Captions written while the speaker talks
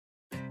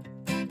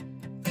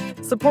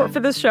Support for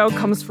this show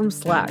comes from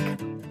Slack.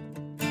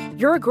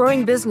 You're a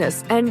growing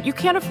business, and you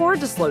can't afford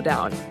to slow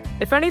down.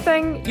 If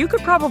anything, you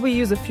could probably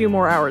use a few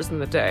more hours in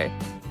the day.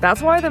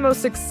 That's why the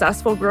most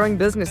successful growing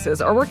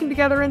businesses are working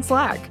together in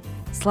Slack.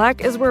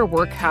 Slack is where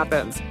work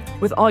happens,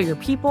 with all your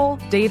people,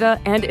 data,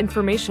 and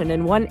information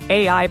in one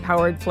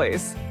AI-powered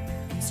place.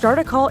 Start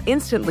a call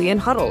instantly in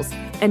huddles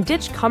and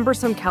ditch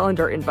cumbersome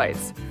calendar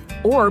invites.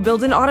 Or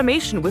build an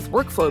automation with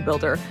Workflow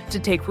Builder to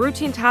take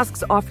routine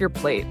tasks off your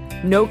plate.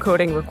 No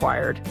coding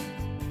required.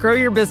 Grow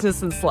your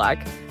business in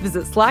Slack.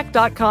 Visit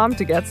slack.com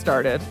to get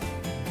started.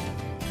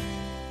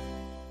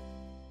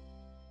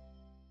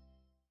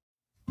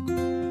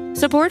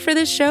 Support for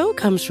this show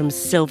comes from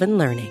Sylvan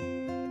Learning.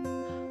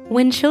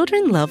 When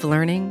children love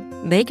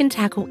learning, they can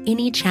tackle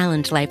any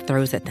challenge life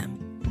throws at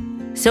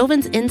them.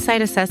 Sylvan's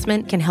Insight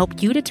Assessment can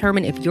help you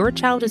determine if your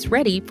child is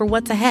ready for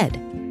what's ahead.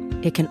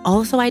 It can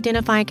also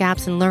identify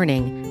gaps in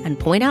learning and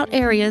point out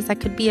areas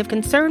that could be of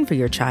concern for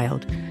your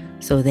child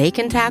so they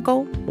can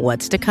tackle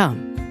what's to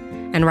come.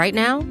 And right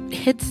now,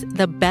 it's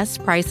the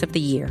best price of the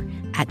year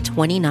at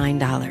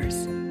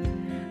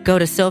 $29. Go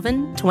to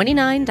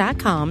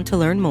sylvan29.com to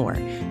learn more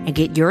and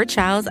get your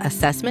child's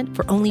assessment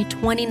for only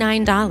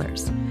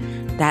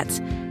 $29. That's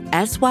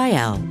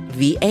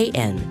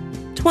SYLVAN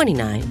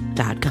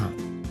 29.com.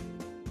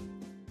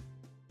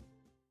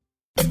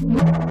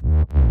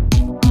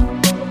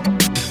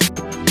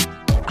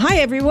 Hi,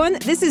 everyone.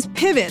 This is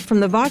Pivot from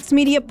the Vox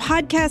Media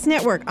Podcast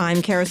Network.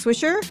 I'm Kara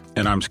Swisher.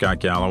 And I'm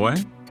Scott Galloway.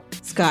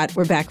 Scott,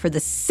 we're back for the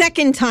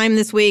second time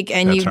this week,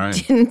 and you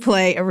didn't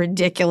play a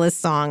ridiculous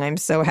song. I'm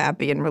so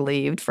happy and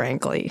relieved,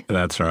 frankly.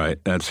 That's right.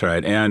 That's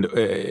right. And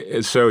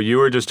so you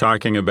were just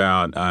talking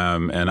about,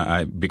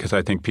 because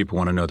I think people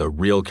want to know the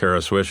real Kara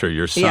Swisher.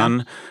 Your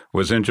son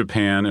was in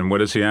Japan, and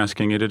what is he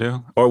asking you to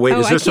do? Or wait,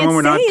 is this the one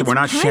we're not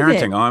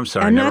sharenting? Oh, I'm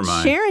sorry. Never mind. I'm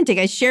not sharenting.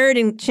 I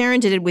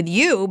sharented it with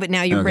you, but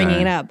now you're bringing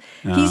it up.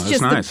 He's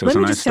just nice. Let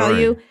me just tell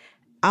you.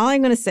 All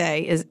I'm going to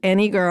say is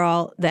any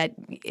girl that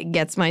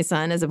gets my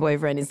son as a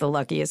boyfriend is the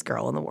luckiest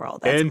girl in the world.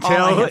 That's all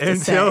I have to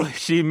say. Until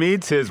she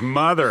meets his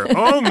mother.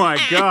 Oh, my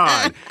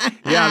God.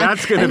 Yeah,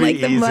 that's going to be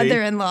easy. I'm like the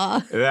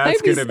mother-in-law.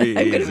 That's going to be easy.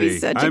 I'm going to be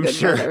such a good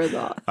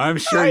mother-in-law. I'm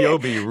sure you'll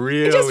be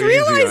real easy. I just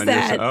realized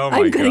that. Oh, my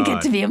God. I'm going to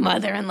get to be a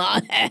mother-in-law.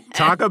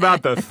 Talk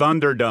about the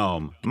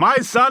Thunderdome. My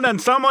son and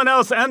someone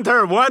else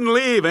enter, one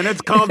leave, and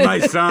it's called my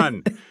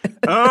son.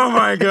 Oh,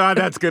 my God,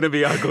 that's going to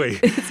be ugly.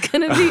 It's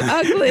going to be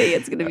ugly.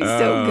 It's going to be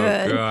so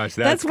good. Gosh,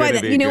 that's why,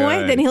 you know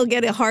what? Then he'll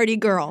get a hardy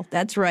girl.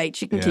 That's right.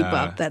 She can keep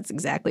up. That's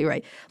exactly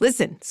right.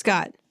 Listen,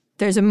 Scott,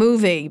 there's a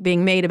movie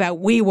being made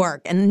about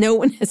WeWork, and no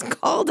one has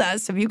called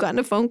us. Have you gotten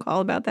a phone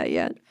call about that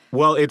yet?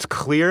 Well, it's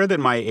clear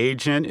that my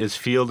agent is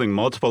fielding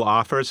multiple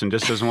offers and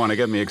just doesn't want to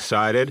get me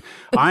excited.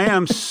 I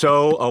am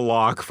so a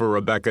lock for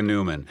Rebecca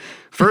Newman.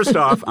 First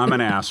off, I'm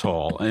an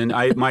asshole, and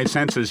my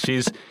sense is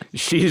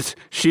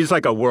she's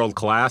like a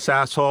world-class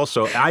asshole.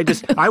 So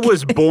I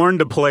was born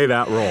to play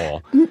that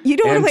role. You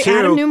don't want to play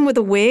Adam Newman with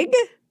a wig?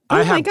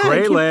 I have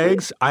great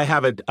legs.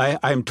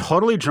 I'm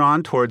totally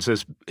drawn towards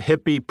this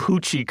hippie,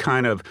 poochy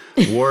kind of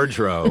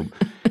wardrobe.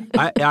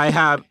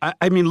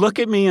 I mean, look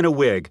at me in a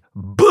wig.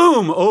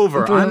 Boom,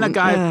 over. Boom. I'm the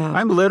guy.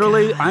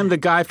 I'm the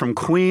guy from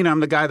Queen. I'm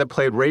the guy that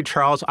played Ray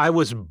Charles. I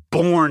was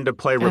born to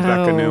play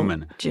Rebecca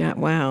Newman.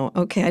 Wow.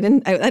 Okay.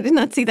 I did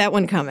not see that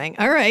one coming.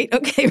 All right.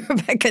 Okay,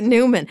 Rebecca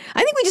Newman.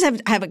 I think we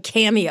just have a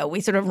cameo.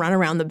 We sort of run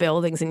around the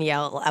buildings and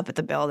yell up at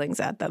the buildings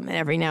at them, and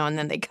every now and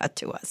then they cut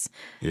to us.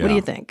 Yeah. What do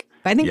you think?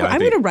 I'm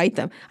going to write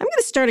them. I'm going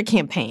to start a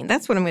campaign.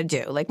 That's what I'm going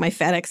to do. Like my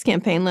FedEx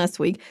campaign last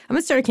week. I'm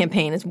going to start a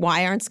campaign. It's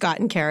why aren't Scott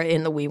and Kara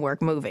in the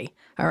WeWork movie?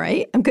 All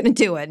right? I'm going to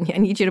do it. I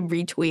need you to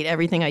retweet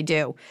everything I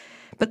do.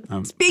 But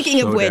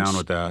speaking of which, down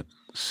with that.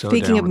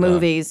 Speaking of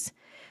movies,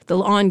 the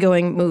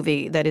ongoing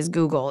movie that is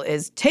Google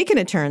is taking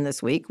a turn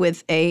this week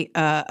with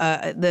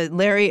the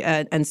Larry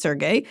and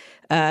Sergey,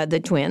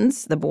 the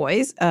twins, the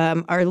boys,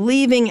 are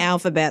leaving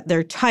Alphabet,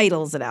 their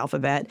titles at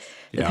Alphabet,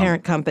 the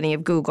parent company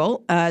of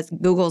Google.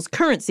 Google's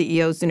current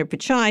CEO, Sundar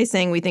Pichai,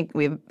 saying we think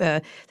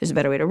there's a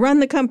better way to run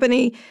the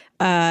company.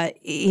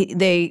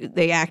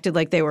 They acted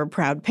like they were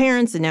proud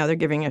parents, and now they're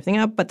giving everything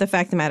up. But the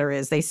fact of the matter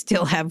is they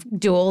still have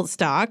dual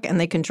stock, and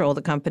they control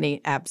the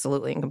company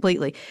absolutely and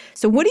completely.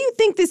 So what do you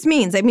think this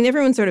means? I mean,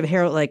 everyone's sort of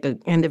heralded like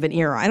an end of an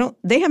era.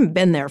 They haven't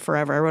been there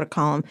forever. I wrote a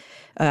column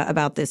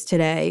about this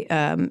today.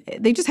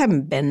 They just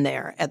haven't been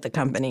there at the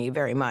company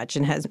very much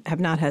and have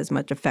not had as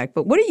much effect.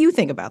 But what do you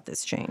think about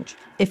this change,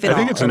 if at all?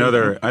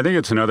 I think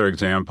it's another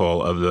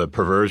example of the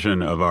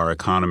perversion of our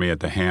economy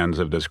at the hands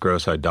of this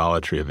gross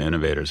idolatry of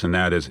innovators. And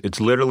that is,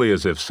 it's literally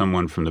as if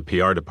someone from the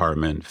PR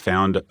department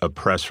found a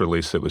press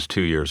release that was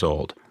 2 years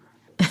old.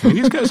 I mean,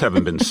 these guys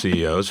haven't been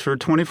CEOs for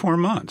 24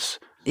 months.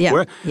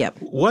 Yeah.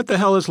 What the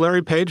hell has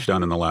Larry Page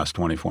done in the last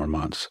 24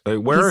 months? He's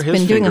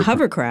been doing a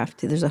hovercraft.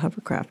 There's a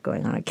hovercraft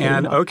going on.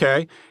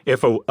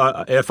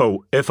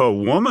 If a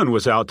woman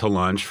was out to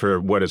lunch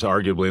for what is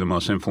arguably the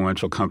most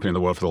influential company in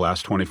the world for the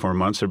last 24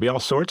 months, there'd be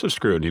all sorts of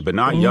scrutiny, but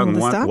not young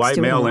white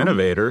male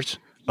innovators.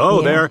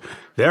 Oh, Yeah.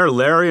 they're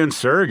Larry and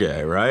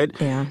Sergey, right?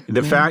 Yeah.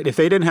 The fact, if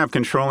they didn't have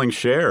controlling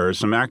shares,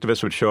 some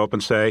activists would show up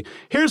and say,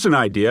 here's an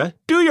idea.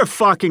 Do your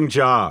fucking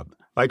job.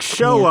 Like,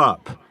 show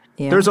up.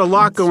 Yeah, There's a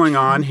lot that's going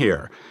on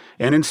here.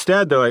 And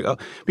instead, they're like, oh,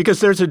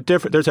 because there's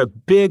a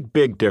big,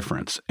 big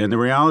difference. And the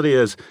reality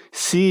is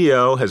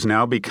CEO has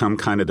now become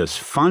kind of this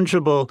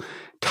fungible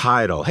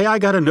title. Hey, I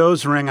got a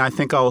nose ring. I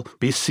think I'll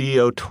be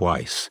CEO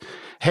twice.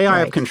 Hey, I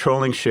have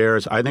controlling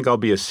shares. I think I'll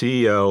be a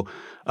CEO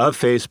of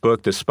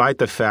Facebook, despite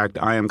the fact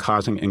I am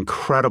causing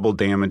incredible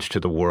damage to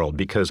the world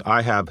because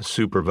I have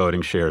super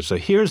voting shares. So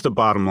here's the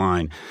bottom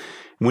line.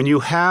 When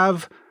you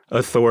have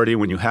authority,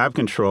 when you have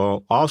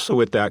control, also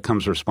with that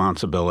comes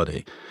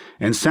responsibility.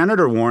 And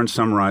Senator Warren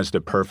summarized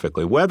it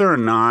perfectly. Whether or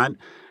not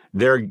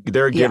they're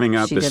giving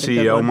up the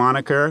CEO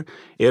moniker,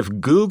 if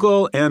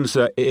Google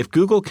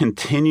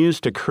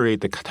continues to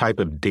create the type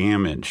of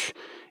damage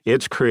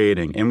it's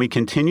creating, and we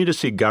continue to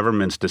see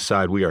governments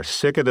decide we are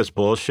sick of this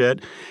bullshit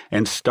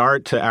and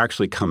start to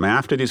actually come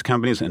after these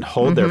companies and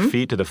hold their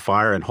feet to the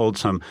fire and hold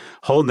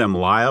them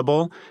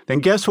liable, then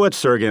guess what,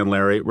 Sergey and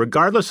Larry?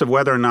 Regardless of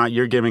whether or not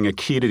you're giving a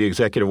key to the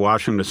executive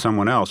washroom to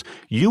someone else,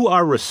 you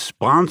are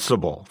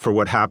responsible for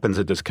what happens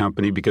at this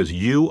company because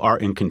you are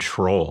in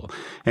control.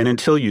 And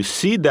until you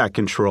cede that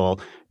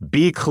control,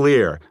 be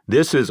clear,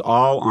 this is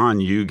all on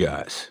you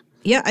guys.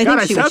 Yeah, I God,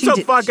 think she sounds so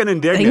fucking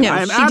indignant. I know,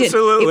 I am she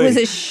absolutely. Did. It was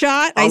a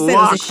shot. I said it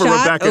was a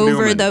shot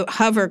over the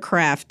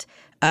hovercraft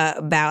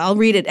bow. I'll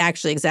read it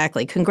actually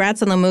exactly.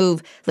 Congrats on the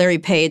move, Larry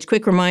Page.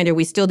 Quick reminder,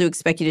 we still do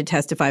expect you to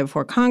testify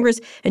before Congress,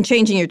 and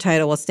changing your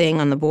title while staying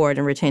on the board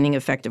and retaining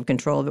effective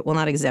control of it will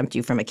not exempt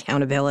you from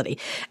accountability.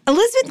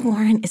 Elizabeth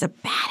Warren is a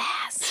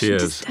badass. She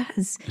is. Just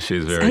does.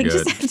 She's very good. I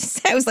just have to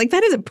say, I was like,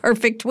 that is a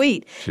perfect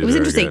tweet. She's it was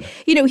very interesting. good.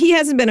 You know, he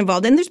hasn't been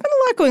involved, and there's been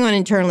a lot going on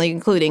internally,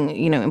 including,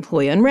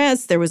 employee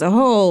unrest. There was a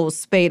whole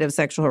spate of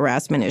sexual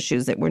harassment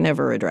issues that were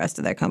never addressed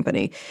at that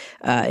company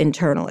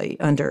internally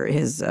under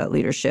his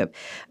leadership.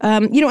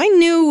 I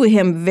knew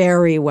him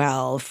very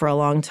well for a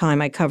long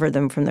time. I covered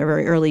them from their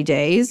very early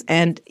days,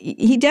 and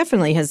he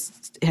definitely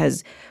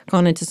has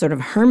gone into sort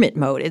of hermit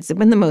mode. It's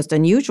been the most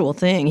unusual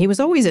thing. He was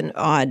always an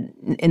odd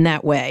in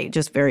that way,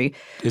 just very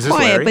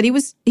quiet. Larry? But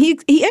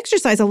he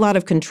exercised a lot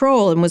of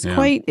control and was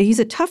he's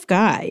a tough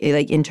guy,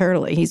 like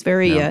internally. He's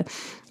very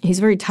he's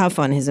very tough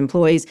on his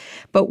employees.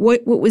 But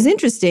what was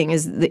interesting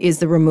is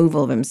the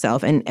removal of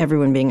himself and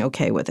everyone being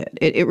okay with it.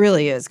 It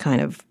really is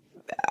kind of,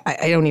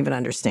 I don't even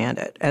understand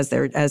it as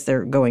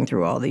they're going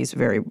through all these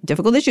very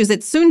difficult issues.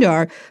 That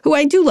Sundar, who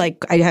I do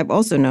like, I have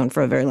also known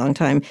for a very long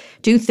time,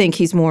 do think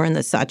he's more in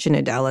the Satya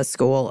Nadella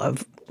school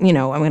of, I'm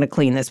going to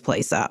clean this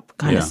place up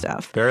kind of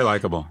stuff. Very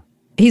likable.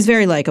 He's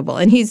very likable,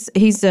 and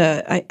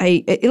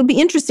it'll be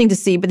interesting to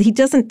see, but he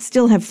doesn't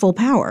still have full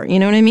power. You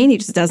know what I mean? He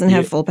just doesn't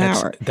have full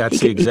power.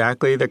 That's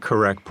exactly the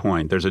correct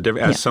point. There's a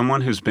difference. As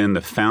someone who's been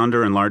the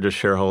founder and largest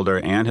shareholder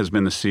and has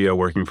been the CEO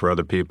working for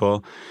other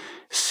people,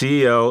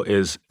 CEO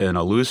is an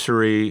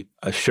illusory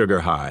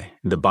sugar high.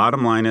 The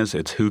bottom line is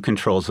it's who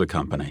controls the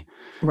company.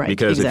 Right.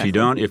 Because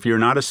exactly. if you're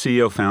not a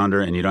CEO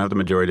founder and you don't have the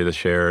majority of the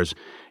shares,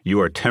 you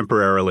are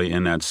temporarily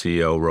in that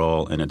CEO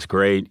role, and it's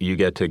great. You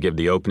get to give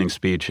the opening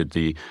speech at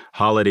the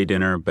holiday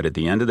dinner, but at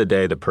the end of the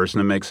day, the person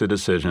that makes the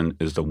decision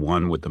is the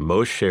one with the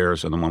most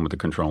shares and the one with the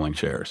controlling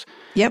shares.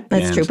 Yep,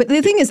 that's true. But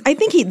the thing is, I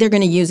think they're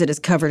going to use it as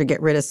cover to get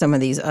rid of some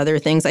of these other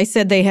things. I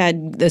said they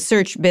had the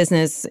search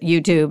business,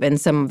 YouTube, and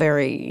some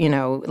very,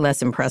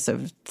 less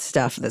impressive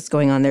stuff that's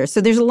going on there. So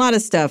there's a lot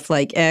of stuff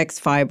like X,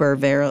 Fiber,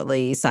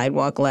 Verily,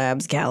 Sidewalk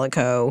Labs,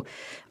 Calico,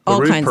 all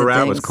kinds of things. Ruth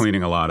Porat was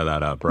cleaning a lot,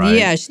 right?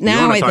 Yeah.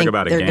 Now I think talk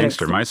about a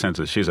gangster. My sense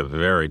is she's a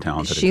very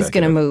talented She's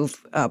going to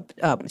move up.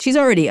 She's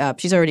already up.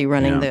 She's already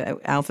running the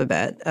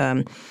Alphabet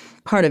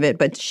part of it.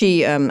 But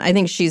I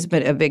think she's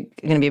been going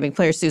to be a big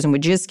player. Susan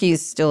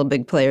Wojcicki's still a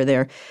big player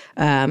there.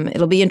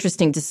 It'll be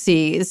interesting to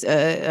see.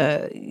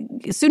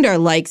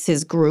 Sundar likes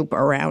his group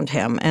around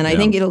him, and I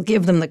think it'll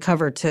give them the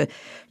cover to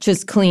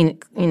just clean,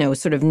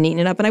 sort of neaten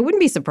it up. And I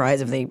wouldn't be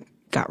surprised if they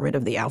got rid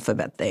of the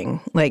Alphabet thing.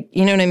 Like,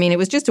 you know what I mean? It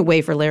was just a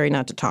way for Larry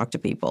not to talk to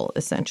people,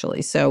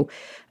 essentially. So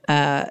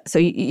I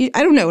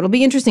don't know. It'll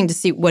be interesting to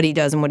see what he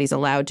does and what he's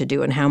allowed to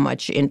do and how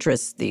much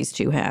interest these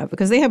two have.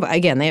 Because they have,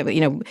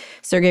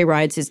 Sergey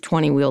rides his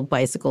 20-wheeled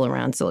bicycle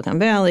around Silicon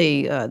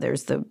Valley.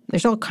 There's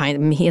all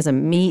kinds. He has a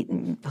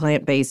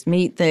plant-based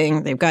meat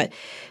thing. They've got,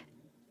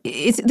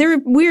 they're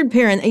a weird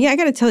pair. And I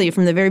got to tell you,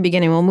 from the very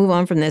beginning, we'll move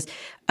on from this,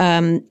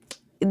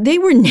 they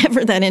were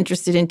never that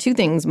interested in two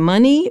things,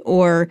 money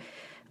or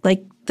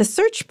like the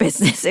search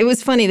business. It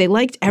was funny. They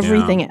liked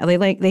everything. Yeah.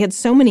 They had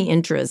so many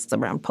interests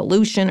around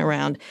pollution,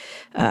 around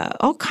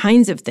all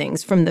kinds of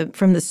things from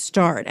the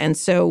start, and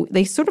so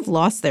they sort of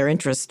lost their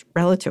interest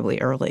relatively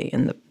early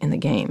in the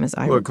game. As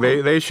I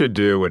recall. They should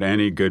do what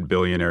any good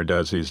billionaire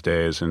does these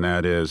days, and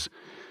that is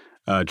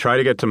try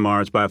to get to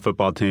Mars, buy a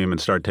football team, and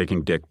start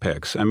taking dick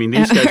pics. I mean,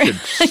 these guys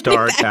should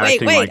start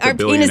acting like the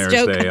billionaires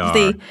they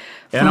are.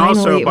 And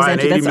also buy an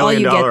 $80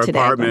 million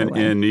apartment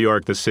in New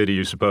York, the city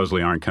you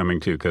supposedly aren't coming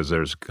to because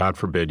there's, God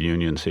forbid,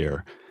 unions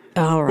here.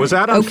 All right. Was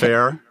that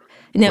unfair? Okay.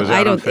 No, Was that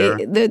I don't. unfair?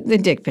 The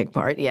dick pic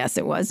part, yes,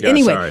 it was. Yeah,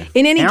 anyway, sorry.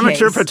 in any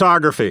Amateur case,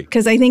 photography.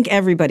 because I think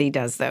everybody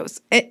does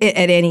those at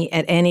any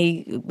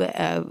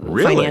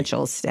Really?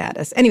 financial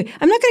status. Anyway,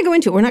 I'm not going to go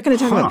into it. We're not going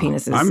to talk about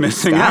penises. I'm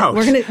missing Scott. out.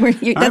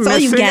 That's all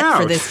you missing get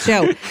for out. this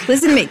show.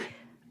 Listen to me.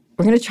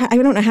 We're going to try. I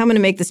don't know how I'm going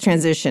to make this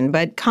transition,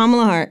 but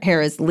Kamala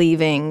Harris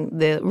leaving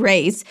the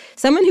race,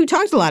 someone who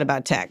talked a lot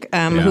about tech,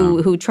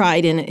 who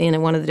tried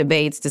in one of the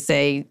debates to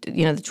say,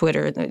 the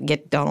Twitter,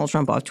 get Donald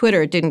Trump off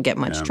Twitter. It didn't get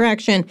much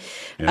traction.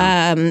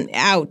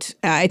 Out.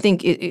 I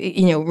think,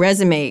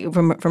 resume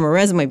from a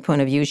resume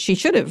point of view, she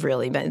should have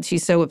really been.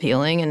 She's so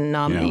appealing, and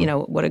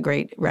what a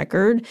great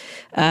record.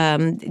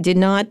 Did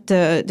not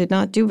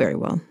do very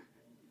well.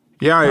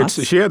 Yeah,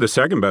 she had the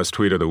second best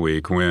tweet of the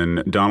week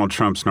when Donald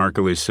Trump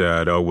snarkily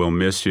said, "Oh, we'll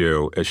miss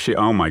you."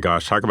 Oh my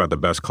gosh, talk about the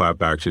best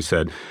clapback. She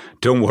said,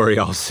 "Don't worry,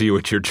 I'll see you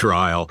at your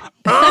trial."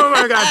 Oh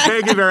my God,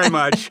 thank you very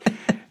much.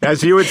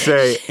 As you would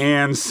say,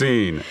 and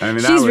scene. I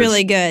mean, she's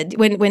really good.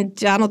 When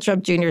Donald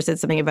Trump Jr. said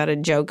something about a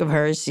joke of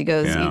hers, she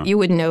goes, "You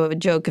wouldn't know of a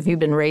joke if you'd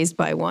been raised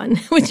by one,"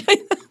 which I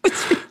thought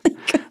was really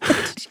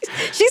good.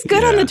 She's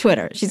good on the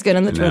Twitter. She's good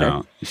on the Twitter.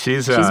 No,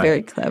 she's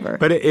very clever.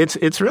 But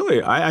it's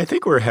really, I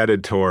think we're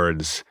headed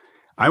towards.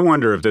 I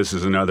wonder if this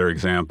is another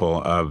example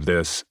of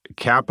this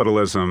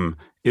capitalism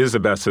is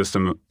the best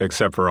system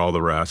except for all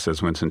the rest,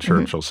 as Winston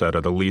Churchill said,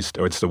 or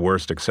it's the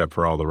worst except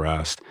for all the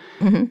rest.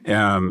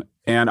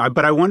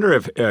 But I wonder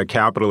if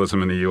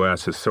capitalism in the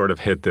U.S. has sort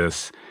of hit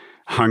this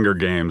Hunger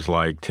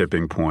Games-like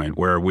tipping point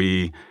where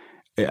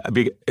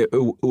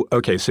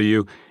so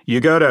you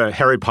go to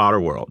Harry Potter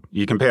World.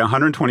 You can pay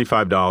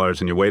 $125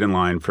 and you wait in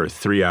line for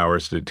 3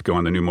 hours to go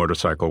on the new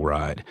motorcycle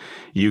ride.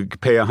 You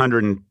pay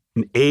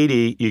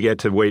 $180, you get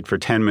to wait for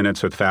 10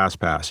 minutes with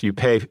FastPass. You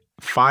pay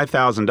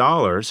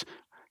 $5,000,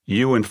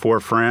 you and 4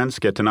 friends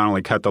get to not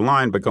only cut the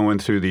line, but go in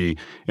through the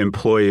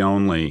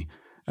employee-only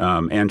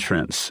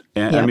entrance.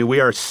 And I mean, we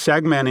are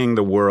segmenting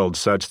the world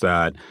such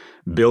that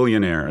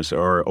billionaires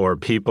or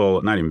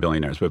people, not even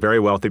billionaires, but very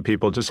wealthy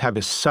people just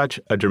have such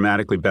a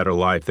dramatically better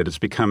life that it's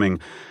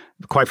becoming,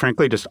 quite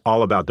frankly, just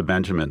all about the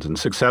Benjamins. And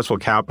successful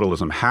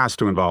capitalism has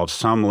to involve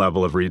some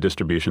level of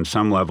redistribution,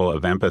 some level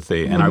of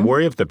empathy. And I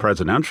worry if the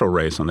presidential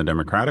race on the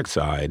Democratic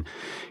side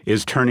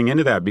is turning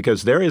into that,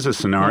 because there is a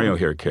scenario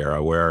here,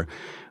 Kara, where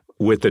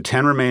with the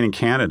 10 remaining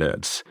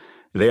candidates,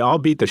 they all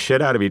beat the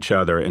shit out of each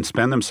other and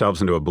spend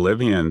themselves into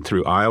oblivion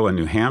through Iowa and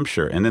New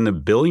Hampshire. And then the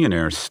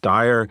billionaires,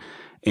 Steyer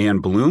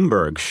and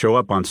Bloomberg, show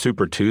up on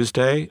Super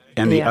Tuesday,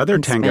 and the other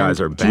 10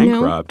 guys are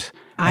bankrupt,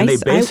 and they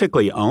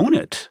basically own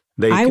it.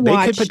 They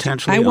could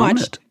potentially own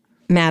it.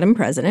 Madam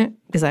President,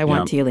 because I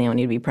want Tia Leone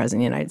to be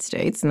president of the United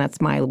States, and that's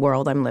my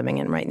world I'm living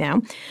in right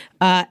now.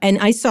 And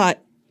I saw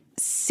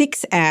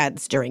 6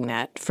 ads during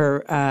that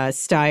for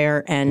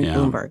Steyer and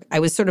Bloomberg. I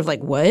was sort of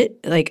like, what?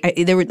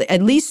 There were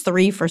at least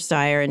 3 for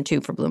Steyer and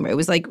 2 for Bloomberg.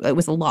 It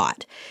was a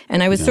lot.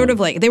 And I was sort of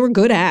like, they were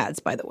good ads,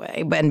 by the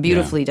way, and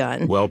beautifully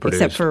done. Well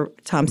produced. Except for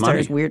Tom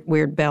Steyer's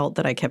weird belt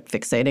that I kept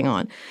fixating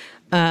on.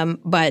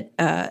 But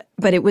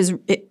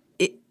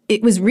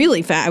it was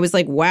really fast. I was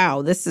like,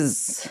 wow, this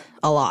is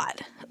a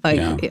lot.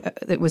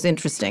 It was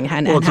interesting.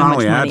 Well, it's not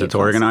only ads; it's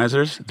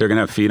organizers. They're going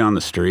to have feet on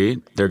the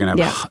street. They're going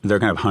to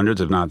have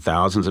hundreds, if not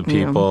thousands, of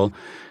people,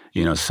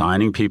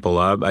 signing people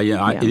up.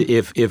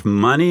 If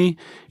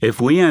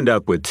we end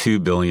up with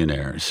 2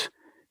 billionaires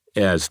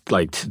as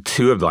like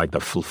 2 of like the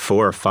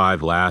 4 or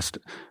 5 last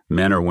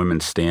men or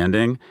women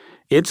standing,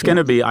 it's going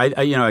to be,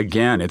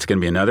 again, it's going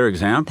to be another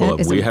example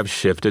of we have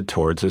shifted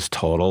towards this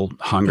total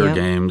Hunger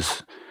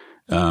Games.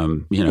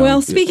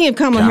 Well, speaking of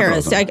Kamala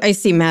Harris, I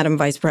see Madam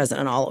Vice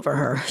President all over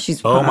her.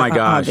 She's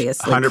obviously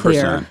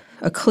 100%.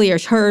 Clear.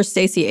 Her,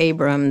 Stacey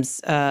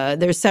Abrams.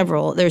 There's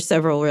several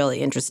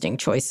really interesting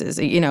choices.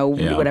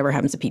 Whatever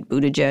happens to Pete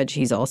Buttigieg,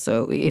 he's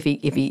also, if he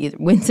either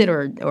wins it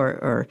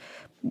or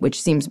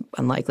which seems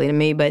unlikely to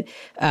me, but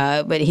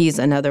he's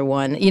another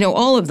one.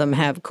 All of them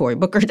have, Cory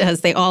Booker does,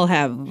 they all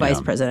have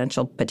vice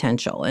presidential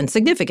potential and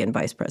significant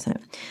vice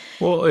president.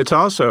 Well, it's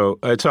also,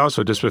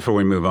 just before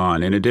we move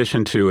on, in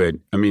addition to it,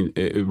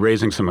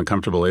 raising some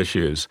uncomfortable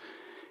issues.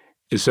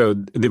 So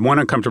the one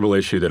uncomfortable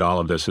issue that all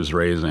of this is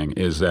raising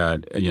is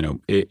that,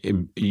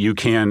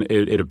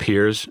 it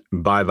appears,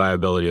 buy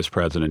viability as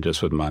president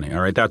just with money.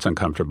 All right, that's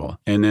uncomfortable.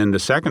 And then the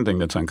second thing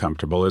that's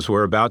uncomfortable is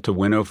we're about to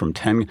winnow from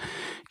 10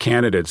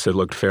 candidates that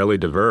looked fairly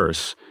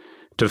diverse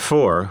to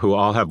 4 who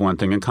all have one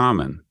thing in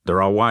common.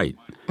 They're all white.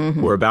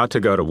 Mm-hmm. We're about to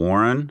go to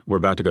Warren, we're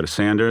about to go to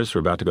Sanders,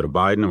 we're about to go to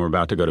Biden, and we're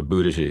about to go to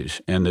Buttigieg.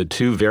 And the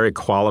 2 very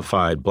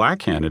qualified black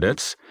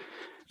candidates,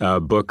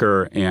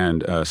 Booker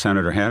and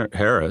Senator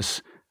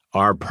Harris,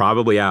 are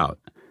probably out.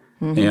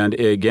 Mm-hmm. And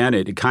again,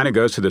 it kind of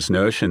goes to this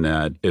notion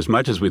that as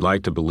much as we'd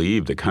like to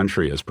believe the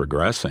country is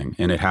progressing,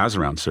 and it has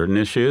around certain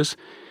issues,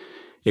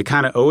 it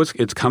kind of always,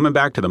 it's coming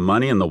back to the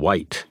money and the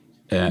white.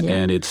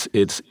 And it's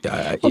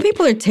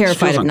people are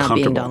terrified of not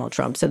being Donald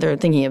Trump, so they're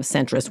thinking of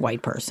centrist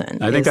white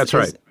person. I think that's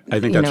right. I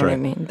think you that's know right.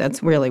 what I mean?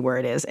 That's really where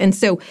it is. And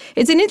so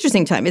it's an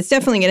interesting time. It's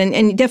definitely,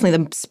 and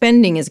definitely the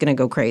spending is going to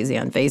go crazy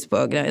on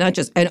Facebook, not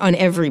just on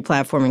every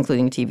platform,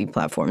 including TV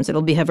platforms.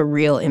 It'll have a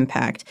real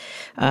impact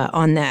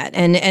on that.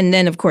 And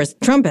then, of course,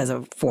 Trump has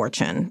a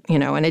fortune,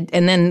 and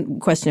then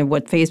question of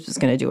what Facebook's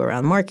going to do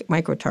around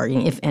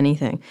micro-targeting, if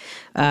anything.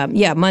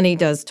 Money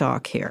does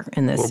talk here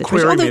in this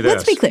situation. Although,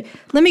 let's be clear.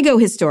 Let me go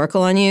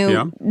historical on you.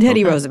 Yeah?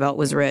 Teddy Roosevelt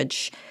was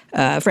rich.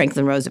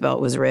 Franklin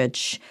Roosevelt was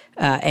rich.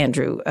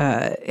 Andrew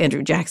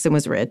Jackson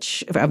was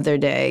rich of their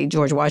day.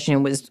 George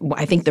Washington was,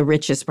 I think, the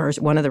richest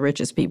person, one of the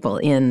richest people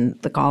in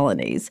the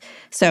colonies.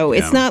 So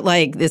it's not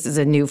like this is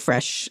a new,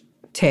 fresh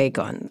take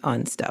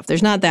on stuff.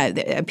 There's not that.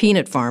 A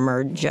peanut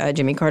farmer,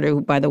 Jimmy Carter,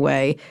 who, by the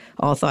way,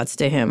 all thoughts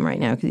to him right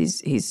now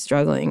because he's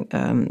struggling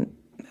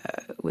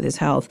with his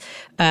health.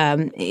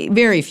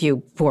 Very few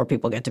poor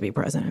people get to be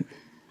president.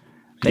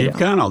 You've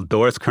gone all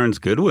Doris Kearns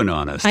Goodwin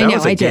on us. That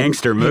was a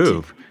gangster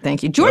move.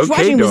 Thank you. George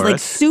Washington was like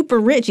super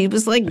rich. He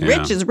was like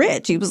rich as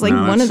rich. He was like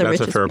one of the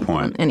richest. That's a fair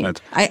point. Anyway,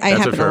 I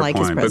happen to like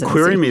his presidency. But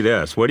query me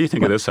this. What do you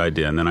think of this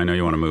idea? And then I know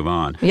you want to move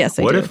on. Yes,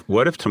 I do.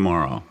 What if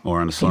tomorrow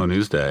or on a slow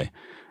news day,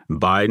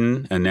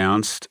 Biden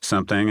announced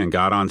something and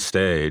got on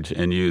stage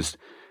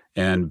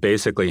and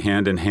basically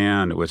hand in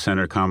hand with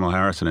Senator Kamala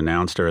Harris and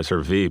announced her as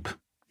her VP?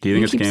 Do you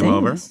think it's game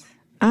over?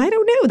 I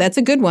don't know. That's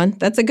a good one.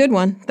 That's a good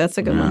one. That's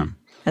a good one.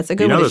 That's a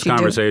good one. Those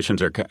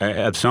conversations are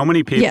so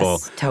many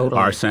people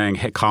are saying,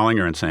 calling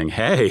her and saying,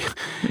 "Hey,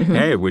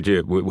 hey, would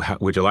you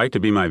like to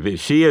be my VP?"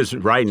 She is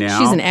right now.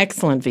 She's an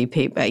excellent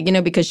VP,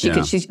 because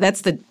she's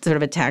that's the sort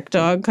of attack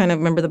dog kind of.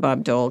 Remember the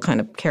Bob Dole kind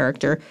of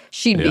character?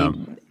 She'd be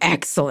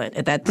excellent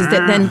at that.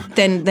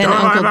 Then don't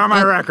lie about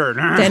my record.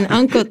 Then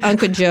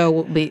Uncle Joe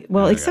will be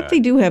except they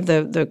do have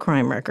the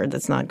crime record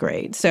that's not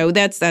great. So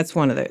that's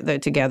one of the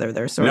together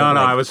they're sort of. No,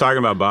 I was talking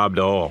about Bob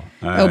Dole.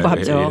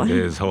 Bob Dole.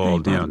 His whole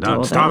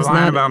don't stop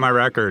lying about my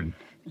record.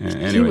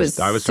 Anyways, he was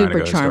I was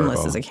super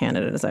charmless as a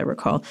candidate, as I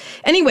recall.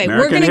 Anyway,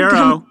 we're going to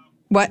come.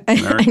 What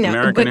I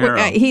know,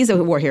 but he's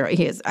a war hero.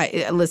 He is.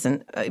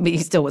 Listen, but he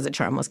still was a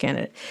charmless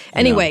candidate.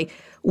 Anyway,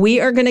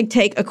 we are going to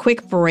take a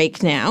quick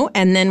break now,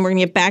 and then we're going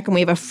to get back, and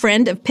we have a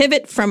friend of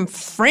Pivot from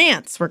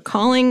France. We're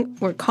calling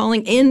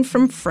in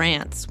from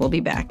France. We'll be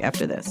back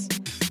after this.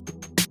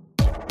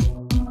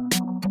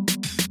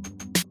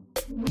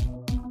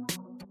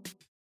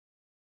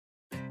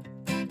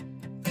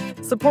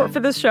 Support for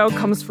this show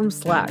comes from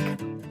Slack.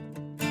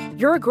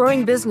 You're a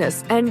growing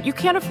business, and you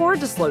can't afford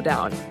to slow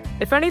down.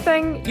 If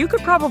anything, you could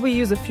probably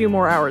use a few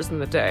more hours in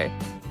the day.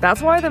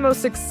 That's why the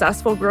most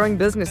successful growing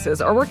businesses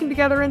are working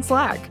together in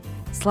Slack.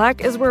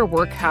 Slack is where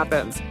work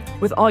happens,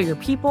 with all your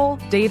people,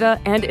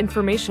 data, and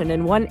information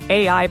in one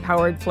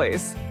AI-powered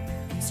place.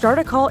 Start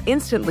a call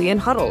instantly in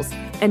huddles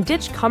and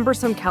ditch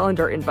cumbersome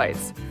calendar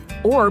invites.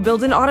 Or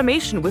build an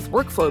automation with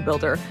Workflow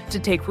Builder to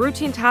take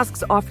routine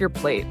tasks off your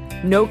plate.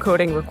 No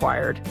coding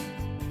required.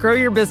 Grow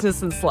your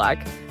business in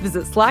Slack.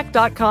 Visit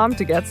slack.com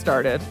to get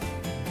started.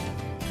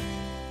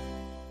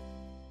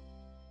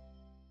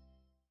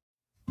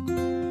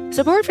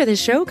 Support for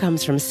this show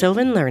comes from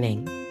Sylvan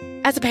Learning.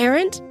 As a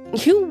parent,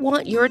 you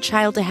want your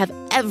child to have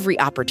every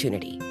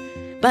opportunity.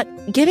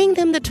 But giving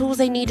them the tools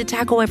they need to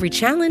tackle every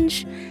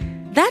challenge,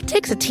 that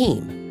takes a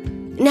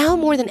team. Now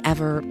more than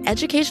ever,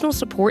 educational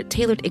support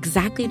tailored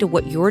exactly to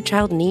what your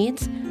child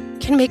needs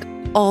can make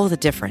all the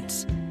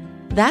difference.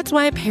 That's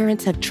why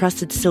parents have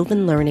trusted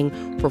Sylvan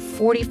Learning for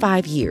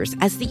 45 years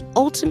as the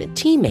ultimate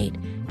teammate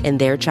in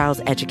their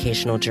child's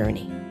educational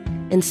journey,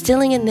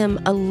 instilling in them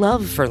a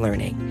love for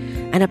learning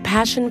and a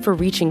passion for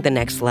reaching the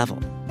next level.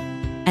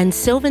 And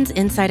Sylvan's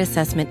Insight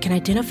Assessment can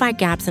identify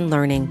gaps in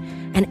learning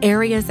and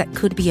areas that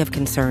could be of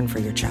concern for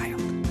your child.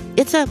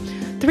 It's a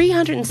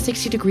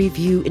 360-degree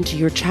view into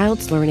your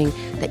child's learning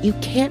that you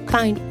can't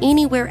find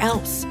anywhere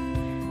else,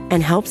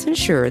 and helps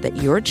ensure that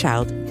your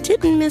child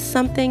didn't miss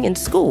something in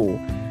school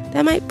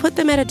that might put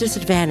them at a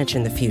disadvantage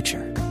in the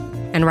future.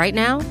 And right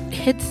now,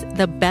 it's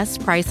the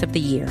best price of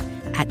the year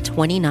at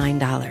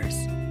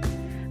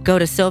 $29. Go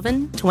to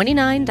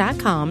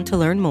sylvan29.com to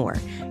learn more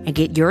and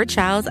get your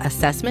child's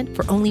assessment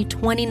for only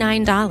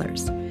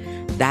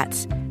 $29.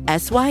 That's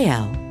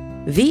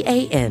SYLVAN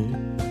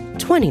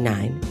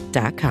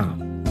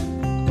 29.com.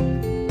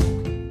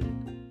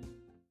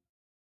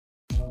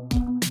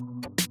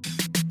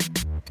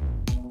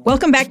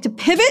 Welcome back to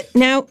Pivot.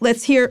 Now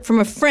let's hear from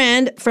a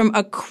friend from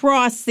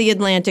across the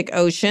Atlantic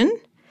Ocean.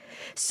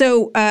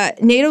 So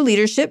NATO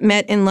leadership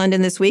met in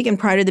London this week, and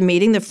prior to the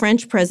meeting, the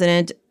French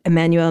president,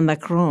 Emmanuel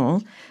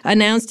Macron,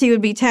 announced he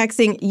would be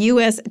taxing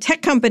U.S.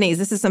 tech companies.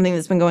 This is something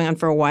that's been going on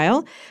for a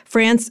while.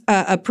 France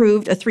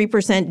approved a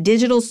 3%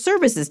 digital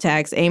services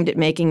tax aimed at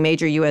making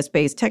major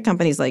U.S.-based tech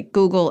companies like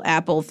Google,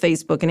 Apple,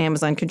 Facebook, and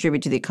Amazon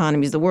contribute to the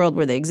economies of the world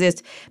where they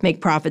exist, make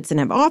profits, and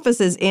have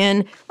offices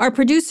in. Our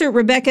producer,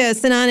 Rebecca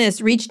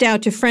Sananis, reached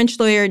out to French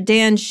lawyer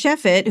Dan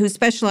Sheffet, who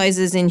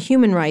specializes in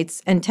human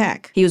rights and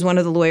tech. He was one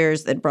of the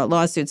lawyers that brought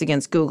lawsuits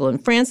against Google in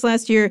France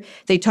last year.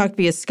 They talked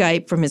via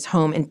Skype from his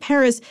home in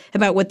Paris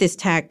about what this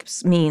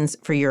tax means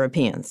for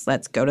Europeans.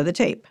 Let's go to the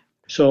tape.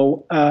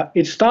 So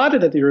it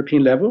started at the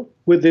European level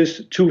with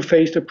this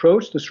two-phased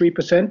approach, the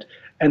 3%,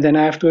 and then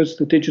afterwards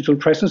the digital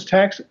presence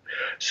tax.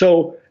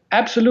 So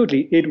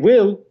absolutely, it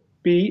will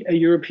be a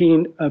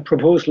European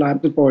proposal.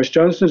 And Boris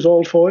Johnson is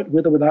all for it,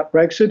 with or without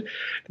Brexit.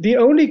 The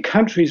only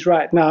countries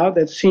right now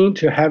that seem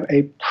to have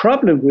a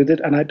problem with it,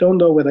 and I don't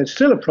know whether it's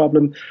still a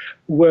problem,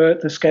 were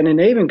the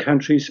Scandinavian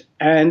countries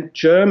and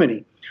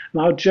Germany.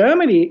 Now,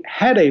 Germany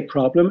had a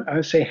problem.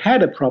 I say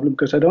had a problem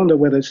because I don't know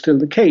whether it's still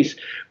the case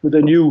with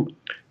the new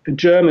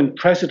German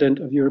president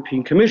of the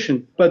European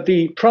Commission. But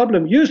the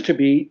problem used to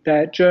be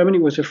that Germany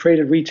was afraid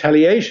of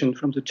retaliation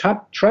from the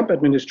Trump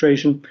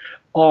administration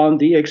on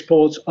the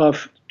exports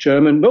of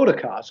German motor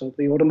cars, or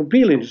the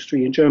automobile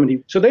industry in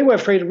Germany. So they were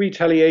afraid of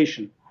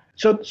retaliation.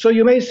 So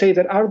you may say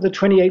that out of the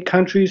 28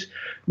 countries,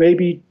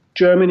 maybe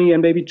Germany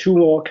and maybe 2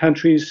 more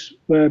countries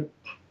were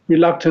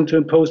reluctant to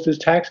impose this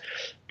tax.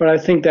 But I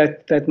think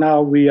that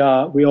now we're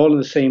all in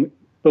the same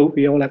boat.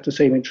 We all have the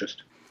same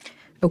interest.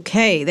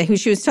 Okay.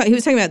 He was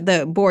talking about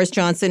the Boris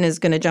Johnson is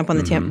going to jump on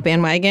the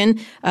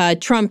bandwagon.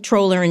 Trump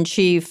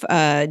troller-in-chief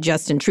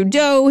Justin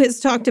Trudeau has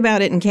talked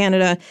about it in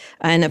Canada.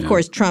 And, of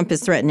course, Trump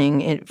is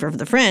threatening for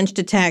the French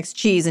to tax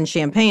cheese and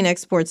champagne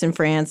exports in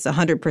France,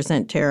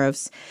 100%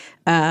 tariffs.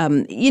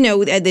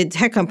 The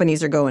tech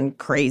companies are going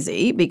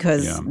crazy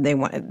because they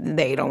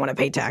don't want to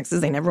pay taxes.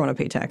 They never want to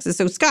pay taxes.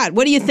 So, Scott,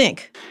 what do you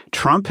think?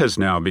 Trump has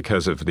now,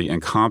 because of the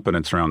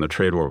incompetence around the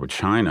trade war with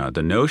China,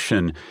 the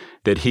notion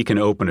that he can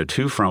open a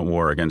two-front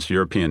war against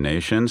European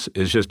nations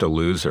is just a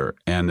loser.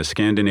 And the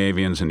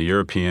Scandinavians and the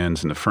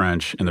Europeans and the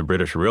French and the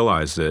British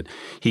realize that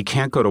he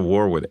can't go to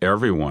war with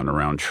everyone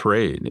around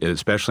trade,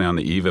 especially on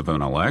the eve of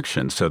an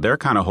election. So they're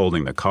kind of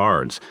holding the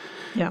cards.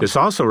 Yeah. This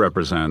also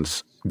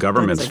represents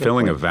governments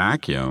filling a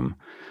vacuum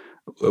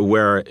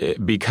where,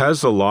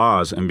 because the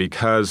laws and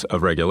because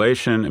of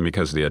regulation and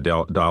because of the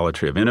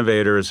idolatry of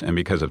innovators and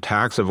because of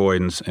tax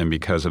avoidance and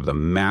because of the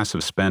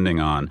massive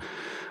spending on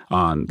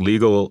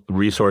legal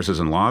resources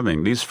and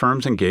lobbying, these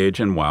firms engage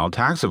in wild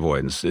tax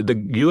avoidance.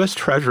 The U.S.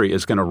 Treasury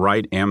is going to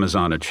write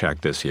Amazon a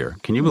check this year.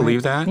 Can you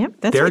believe that? Yep,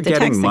 that's They're right,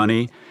 getting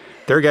money.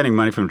 They're getting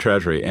money from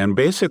Treasury. And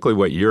basically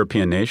what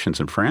European nations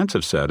and France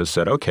have said is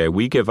okay,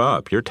 we give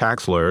up. Your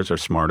tax lawyers are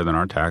smarter than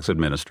our tax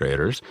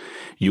administrators.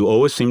 You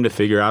always seem to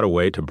figure out a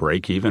way to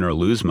break even or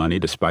lose money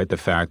despite the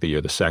fact that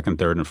you're the second,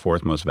 third, and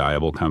fourth most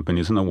valuable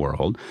companies in the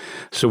world.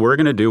 So we're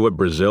going to do what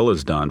Brazil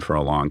has done for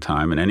a long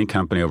time, and any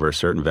company over a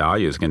certain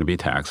value is going to be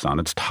taxed on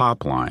its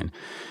top line.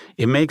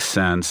 It makes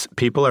sense.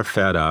 People are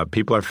fed up.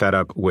 People are fed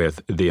up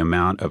with the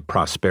amount of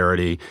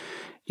prosperity.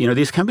 You know,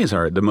 these companies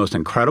are the most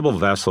incredible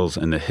vessels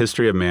in the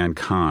history of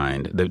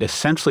mankind that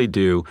essentially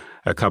do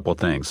a couple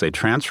things. They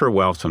transfer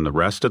wealth from the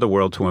rest of the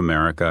world to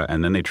America,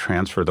 and then they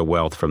transfer the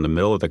wealth from the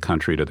middle of the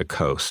country to the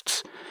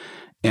coasts.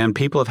 And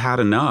people have had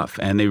enough,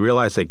 and they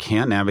realize they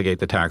can't navigate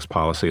the tax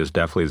policy as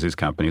deftly as these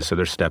companies, so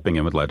they're stepping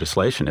in with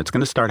legislation. It's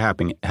going to start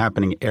happening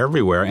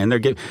everywhere, and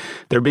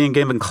they're being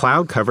given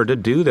cloud cover to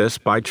do this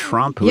by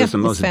Trump, who is the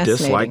most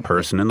disliked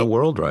person in the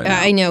world right now.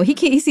 I know.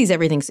 He sees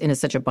everything in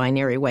such a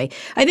binary way.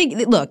 I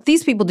think, look,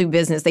 these people do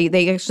business.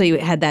 They actually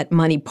had that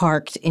money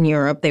parked in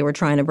Europe they were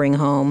trying to bring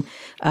home.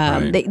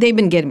 They've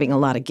been getting a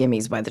lot of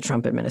gimmies by the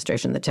Trump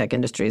administration, the tech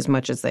industry, as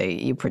much as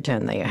you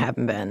pretend they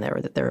haven't been.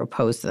 They're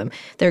opposed to them.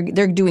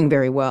 They're doing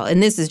very well.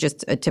 And this is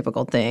just a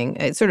typical thing.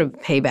 It's sort of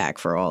payback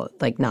for all,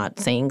 like not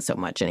saying so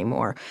much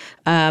anymore.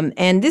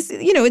 And this,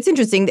 it's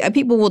interesting.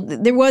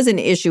 There was an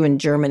issue in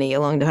Germany a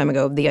long time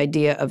ago of the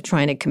idea of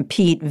trying to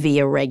compete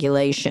via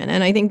regulation.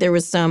 And I think there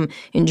was some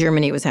in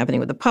Germany. It was happening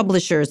with the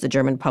publishers. The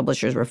German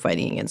publishers were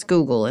fighting against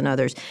Google and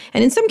others.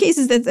 And in some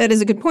cases, that is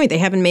a good point. They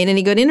haven't made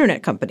any good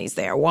internet companies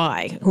there.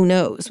 Why? Who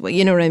knows? Well,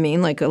 you know what I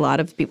mean? Like a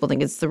lot of people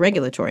think it's the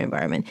regulatory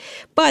environment.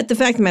 But the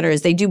fact of the matter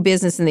is they do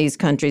business in these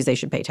countries. They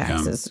should pay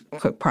taxes,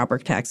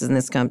 proper taxes in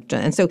this country.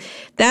 And so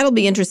that'll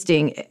be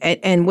interesting.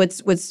 And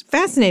what's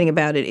fascinating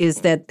about it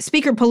is that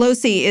Speaker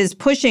Pelosi is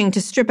pushing to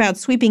strip out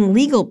sweeping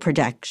legal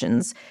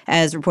protections,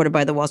 as reported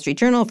by the Wall Street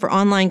Journal, for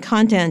online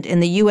content in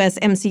the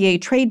USMCA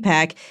trade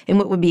pact in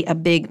what would be a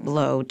big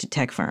blow to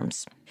tech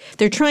firms.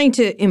 They're trying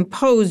to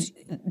impose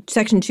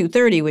Section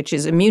 230, which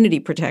is immunity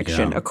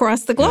protection,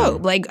 across the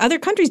globe. Like other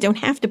countries don't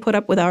have to put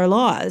up with our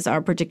laws,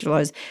 our particular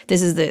laws.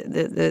 This is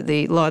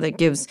the law that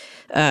gives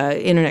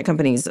internet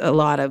companies a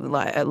lot of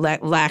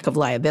lack of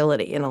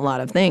liability in a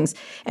lot of things.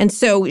 And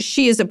so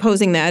she is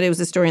opposing that. It was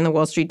a story in the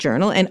Wall Street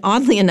Journal. And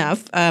oddly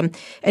enough, and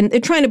they're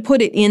trying to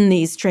put it in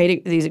these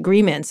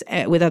agreements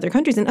with other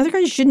countries. And other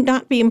countries should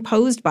not be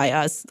imposed by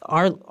us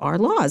our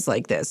laws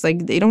like this.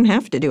 Like they don't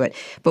have to do it.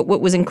 But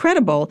what was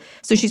incredible,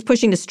 so she's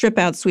pushing to strip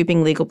out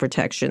sweeping legal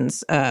protections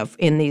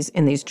in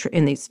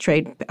these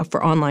trade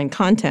for online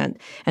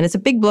content, and it's a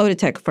big blow to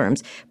tech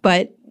firms.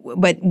 But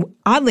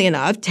oddly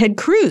enough, Ted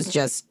Cruz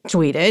just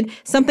tweeted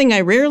something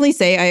I rarely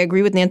say. I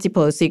agree with Nancy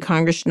Pelosi.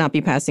 Congress should not be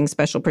passing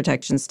special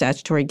protection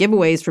statutory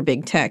giveaways for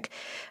big tech.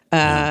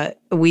 And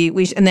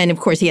then of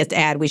course he has to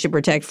add we should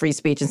protect free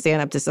speech and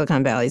stand up to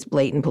Silicon Valley's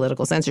blatant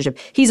political censorship.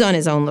 He's on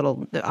his own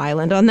little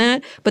island on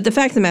that. But the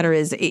fact of the matter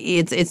is,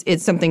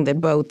 it's something that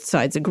both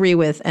sides agree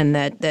with, and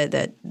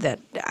that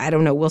I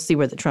don't know. We'll see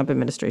where the Trump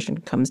administration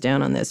comes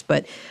down on this.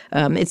 But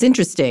it's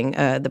interesting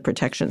the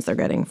protections they're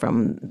getting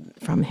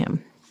from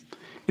him.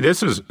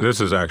 This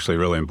is actually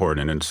really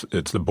important, and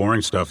it's the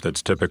boring stuff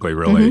that's typically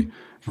really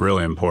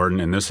really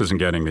important. And this isn't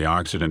getting the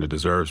oxygen it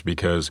deserves,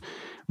 because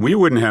we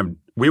wouldn't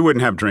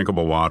have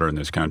drinkable water in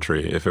this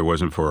country if it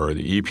wasn't for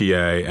the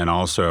EPA and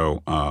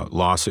also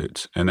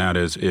lawsuits. And that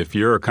is, if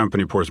your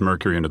company pours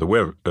mercury into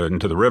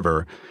the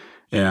river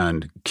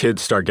and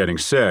kids start getting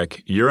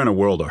sick, you're in a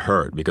world of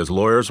hurt, because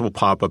lawyers will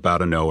pop up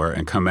out of nowhere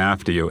and come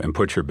after you and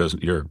put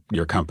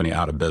your company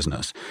out of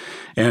business.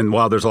 And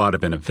while there's a lot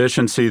of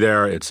inefficiency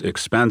there, it's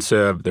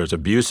expensive, there's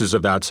abuses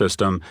of that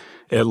system,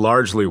 it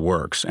largely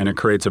works and it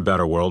creates a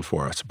better world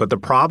for us. But the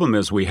problem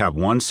is we have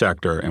one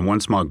sector and one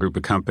small group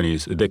of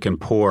companies that can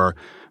pour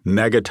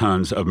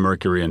megatons of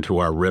mercury into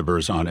our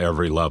rivers on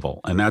every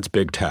level, and that's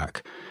big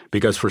tech.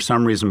 Because for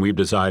some reason we've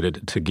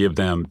decided to give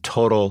them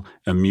total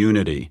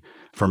immunity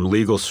from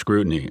legal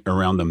scrutiny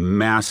around the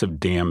massive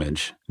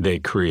damage they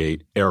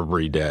create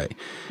every day.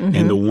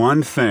 And the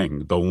one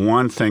thing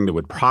that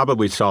would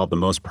probably solve the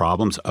most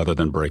problems, other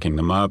than breaking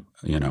them up,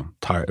 I know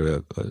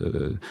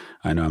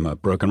I'm a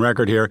broken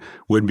record here,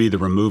 would be the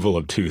removal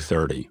of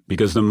 230.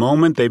 Because the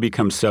moment they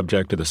become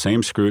subject to the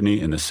same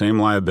scrutiny and the same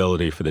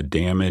liability for the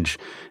damage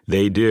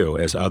they do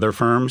as other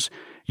firms,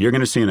 you're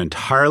going to see an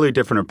entirely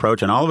different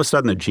approach. And all of a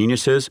sudden, the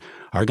geniuses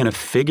are going to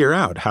figure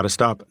out how to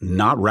stop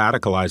not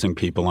radicalizing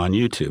people on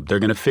YouTube. They're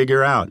going to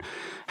figure out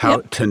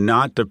how to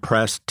not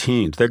depress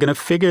teens. They're going to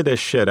figure this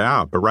shit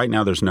out. But right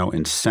now, there's no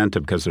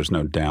incentive because there's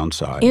no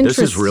downside. This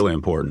is really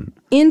important.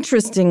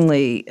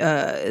 Interestingly,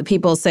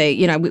 people say,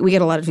 we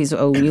get a lot of these,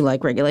 you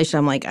like regulation.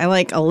 I'm like, I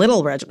like a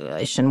little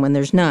regulation when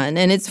there's none.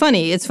 And it's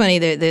funny.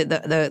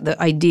 The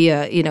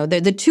idea,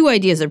 the two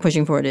ideas they're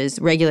pushing forward is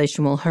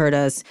regulation will hurt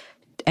us,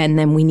 and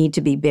then we need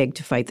to be big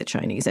to fight the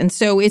Chinese. And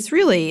so it's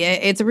really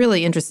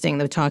interesting,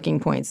 the talking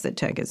points that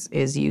tech is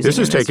using. This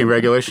is taking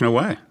regulation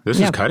away. This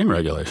is cutting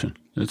regulation.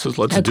 Let's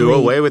do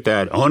away with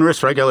that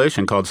onerous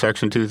regulation called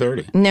Section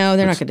 230. No,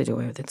 they're not going to do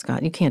away with it,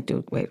 Scott. You can't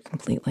do away with it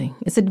completely.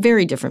 It's a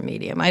very different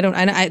medium. I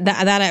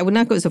would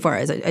not go so far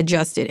as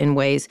adjust it in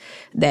ways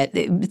that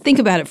think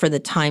about it for the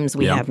times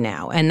we have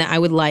now. And I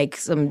would like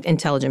some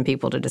intelligent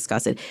people to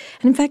discuss it.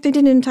 And in fact, I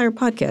did an entire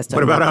podcast on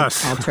what about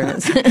us?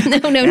 Alternatives.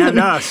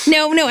 Us.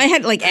 No. I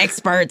had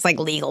experts,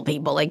 legal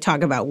people,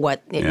 talk about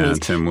what it means.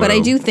 Tim but I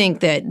do think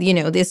that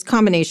this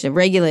combination of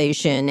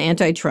regulation,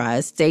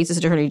 antitrust, states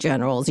attorney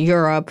generals,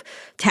 Europe,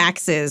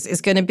 taxes is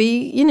going to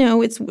be,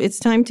 it's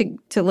time to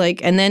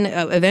and then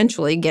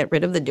eventually get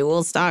rid of the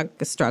dual stock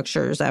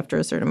structures after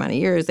a certain amount of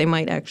years. They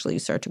might actually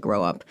start to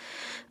grow up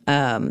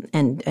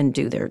and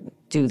do their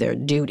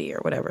duty or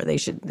whatever. They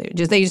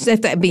just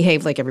have to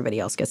behave like everybody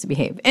else gets to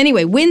behave.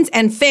 Anyway, wins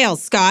and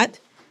fails, Scott.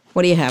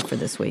 What do you have for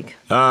this week?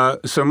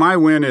 So my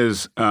win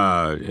is,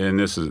 and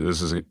this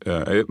is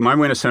my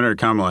win is Senator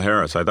Kamala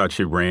Harris. I thought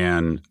she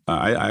ran.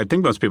 I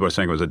think most people are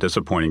saying it was a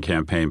disappointing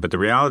campaign, but the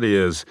reality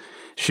is,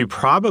 she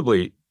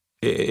probably,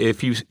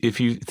 if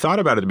you thought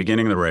about at the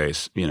beginning of the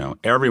race,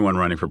 everyone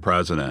running for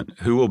president,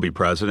 who will be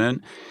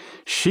president,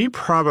 she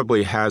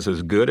probably has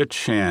as good a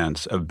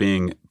chance of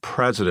being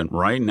president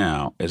right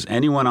now as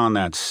anyone on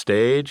that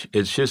stage.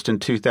 It's just in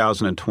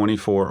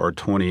 2024 or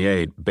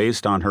 28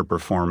 based on her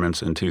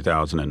performance in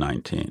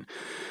 2019.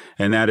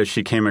 And that is,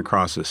 she came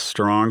across as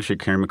strong. She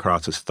came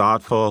across as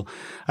thoughtful.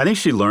 I think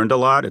she learned a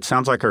lot. It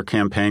sounds like her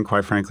campaign,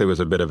 quite frankly, was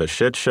a bit of a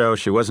shit show.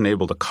 She wasn't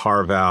able to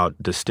carve out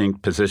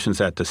distinct positions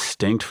that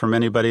distinct from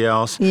anybody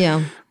else.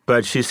 Yeah.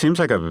 But she seems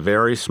like a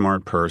very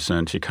smart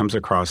person. She comes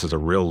across as a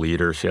real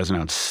leader. She has an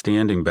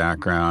outstanding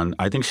background.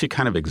 I think she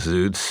kind of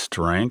exudes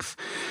strength.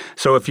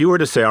 So if you were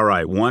to say, all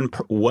right,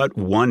 what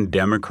one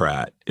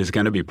Democrat is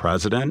going to be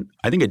president,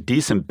 I think a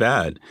decent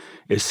bet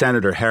is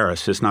Senator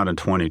Harris, just not in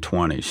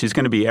 2020. She's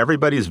going to be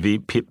everybody's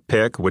VP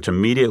pick, which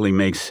immediately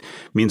means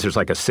there's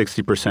a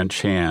 60%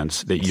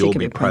 chance that you'll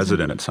be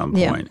president at some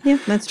point. Yeah,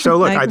 that's true. So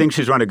look, I think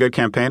she's run a good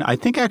campaign. I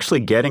think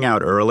actually getting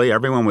out early,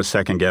 everyone was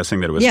second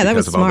guessing that it was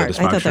because of all the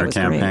dysfunction of her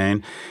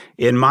campaign.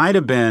 It might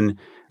have been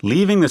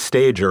leaving the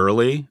stage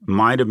early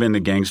might have been the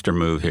gangster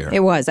move here. It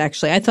was,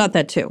 actually. I thought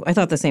that, too. I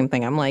thought the same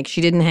thing. I'm like, she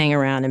didn't hang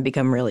around and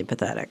become really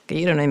pathetic.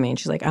 You know what I mean?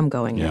 She's like, I'm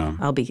going in.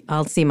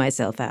 I'll see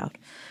myself out.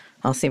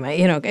 I'll see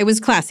it was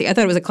classy. I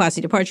thought it was a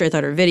classy departure. I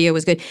thought her video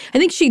was good. I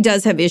think she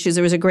does have issues.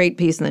 There was a great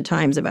piece in the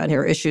Times about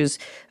her issues,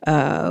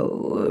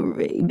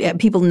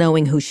 people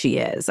knowing who she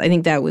is. I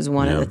think that was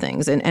one of the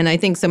things. And I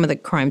think some of the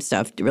crime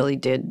stuff really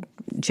did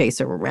chase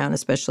her around,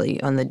 especially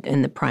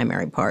in the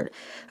primary part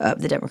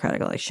of the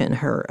Democratic election.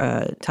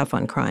 Her tough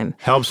on crime.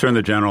 Helps her in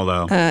the general,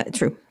 though.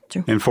 True.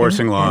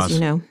 Enforcing laws.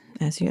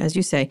 As you know, as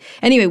you say.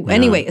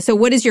 Anyway, so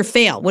what is your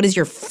fail? What is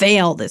your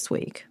fail this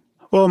week?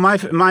 Well,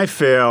 my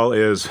fail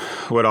is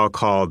what I'll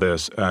call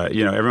this.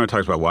 Everyone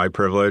talks about white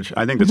privilege.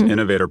 I think this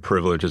innovator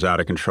privilege is out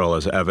of control,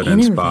 as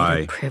evidenced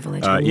by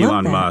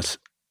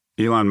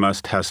Elon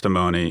Musk's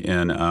testimony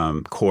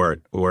in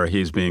court, where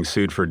he's being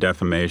sued for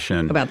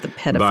defamation about the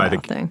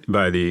pedophile thing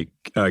by the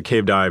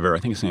cave diver. I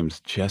think his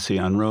name's Jesse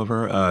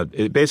Unrover.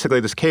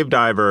 Basically, this cave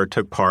diver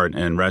took part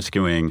in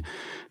rescuing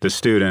the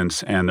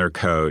students and their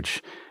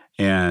coach.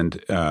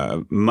 And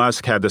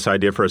Musk had this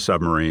idea for a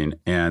submarine,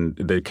 and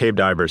the cave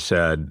diver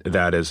said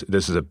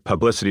this is a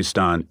publicity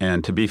stunt.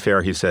 And to be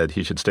fair, he said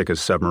he should stick his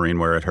submarine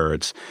where it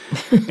hurts.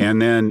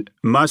 And then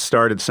Musk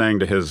started saying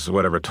to his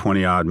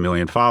 20-odd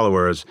million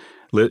followers,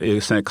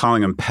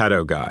 calling him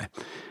pedo guy,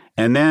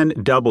 and then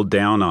doubled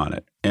down on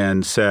it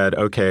and said,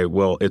 okay,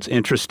 well, it's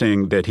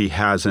interesting that he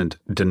hasn't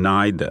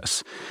denied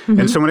this.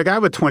 And so when a guy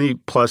with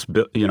 20-plus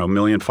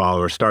million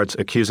followers starts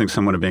accusing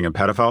someone of being a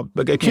pedophile,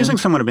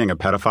 someone of being a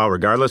pedophile,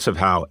 regardless of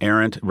how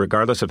errant,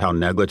 regardless of how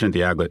negligent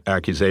the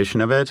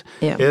accusation of it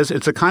is,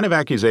 it's a kind of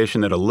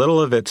accusation that a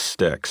little of it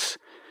sticks.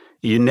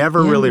 You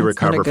never really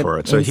recover for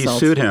it. So he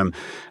sued him.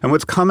 And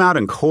what's come out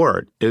in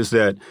court is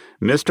that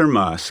Mr.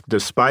 Musk,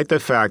 despite the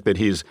fact that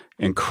he's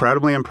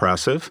incredibly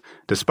impressive,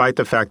 despite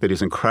the fact that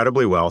he's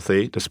incredibly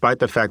wealthy, despite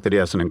the fact that he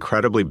has an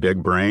incredibly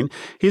big brain,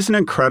 he's an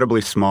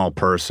incredibly small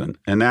person.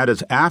 And that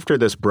is after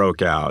this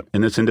broke out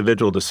and this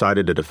individual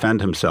decided to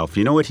defend himself.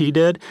 You know what he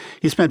did?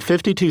 He spent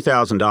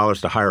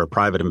 $52,000 to hire a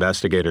private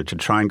investigator to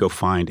try and go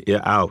find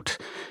out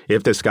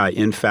if this guy,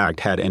 in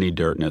fact, had any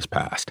dirt in his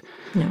past.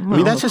 Yeah, well, I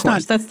mean, that's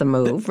that's the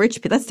move.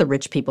 That's the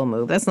rich people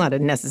move. That's not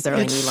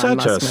necessarily an Elon Musk move.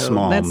 It's such a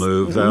small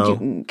move,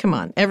 though. Come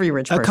on, every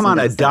rich person. Come on,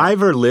 a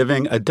diver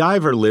living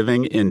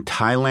in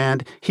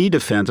Thailand, he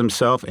defends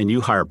himself, and you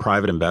hire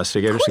private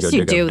investigators to go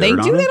dig up dirt on him? They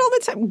do that all the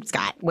time.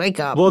 Scott, wake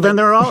up. Well, then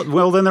they're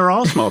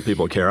all small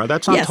people, Kara.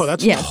 That's not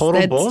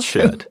total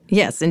bullshit. True.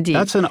 Yes, indeed.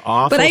 That's an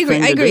awful thing to do.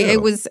 But I agree.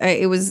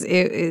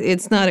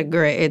 It's not a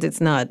great.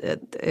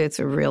 It's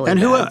a really. And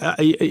bad.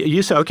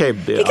 You say okay?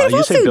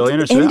 You say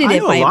billionaires. I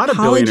know a lot of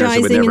billionaires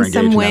who would never engage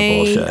in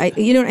that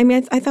bullshit.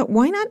 I thought,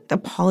 why not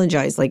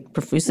apologize, like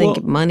profusely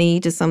give money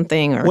to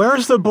something? Or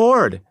where's the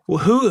board? Well,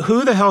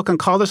 who the hell can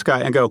call this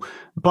guy and go,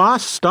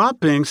 boss, stop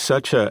being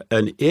such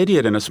an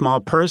idiot and a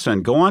small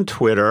person. Go on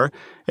Twitter,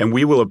 and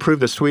we will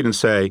approve this tweet and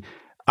say,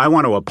 I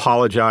want to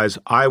apologize.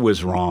 I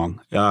was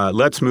wrong.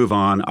 Let's move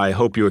on. I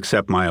hope you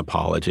accept my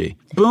apology.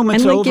 Boom,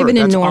 it's over. And give an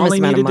That's enormous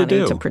amount of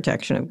money to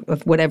protection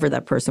of whatever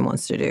that person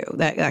wants to do.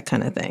 That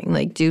kind of thing.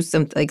 Like do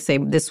something. Like say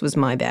this was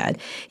my bad.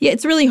 Yeah,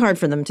 it's really hard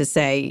for them to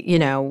say.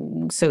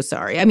 So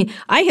sorry. I mean,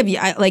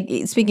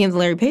 speaking of the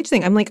Larry Page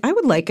thing. I'm like, I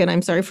would like it.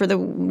 I'm sorry for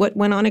what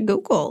went on at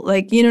Google.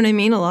 Like, you know what I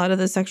mean? A lot of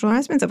the sexual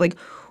harassment stuff. Like,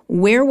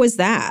 where was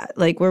that?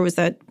 Like, where was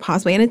that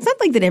possibly? And it's not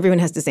like that everyone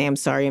has to say, I'm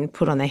sorry, and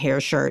put on the hair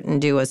shirt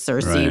and do a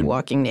Cersei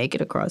walking naked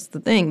across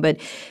the thing. But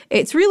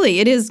it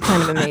is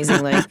kind of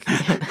amazing. Like,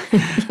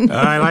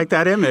 I like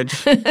that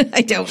image.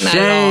 I don't.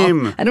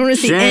 Shame. At all. I don't want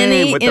to see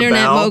any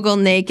internet mogul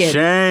naked.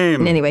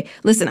 Shame. And anyway,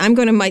 listen, I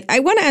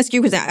want to ask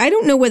you, because I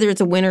don't know whether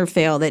it's a win or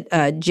fail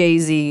that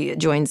Jay-Z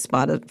joined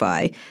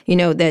Spotify,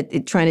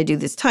 trying to do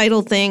this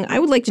title thing. I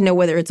would like to know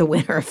whether it's a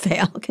win or a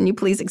fail. Can you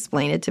please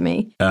explain it to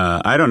me?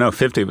 I don't know.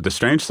 50, but the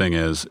strange thing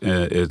is,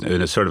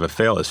 it's sort of a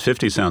fail, is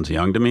 50 sounds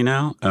young to me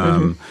now.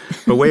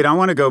 But wait, I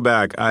want to go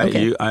back.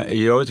 Okay.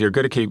 You're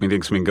good at keeping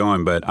things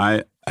going, but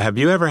have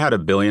you ever had a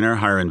billionaire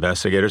hire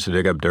investigators to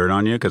dig up dirt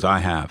on you? Because I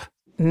have.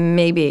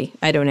 Maybe.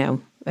 I don't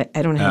know.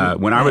 I don't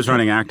have. When I was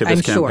running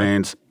activist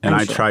campaigns, and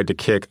I tried to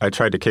kick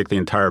the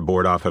entire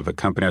board off of a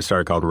company I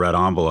started called Red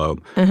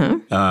Envelope.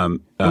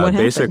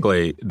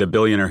 Basically, the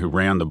billionaire who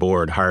ran the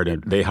board hired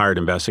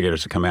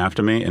investigators to come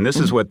after me, and this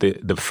is what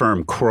the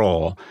firm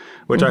Kroll,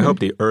 which I hope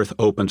the earth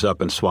opens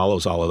up and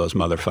swallows all of those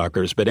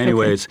motherfuckers. But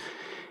anyways. Okay.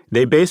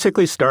 They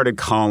basically started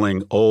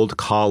calling old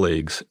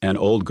colleagues and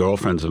old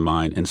girlfriends of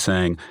mine and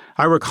saying,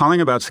 "Hi, we're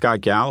calling about Scott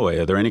Galloway.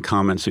 Are there any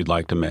comments you'd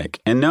like to make?"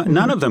 And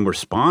none of them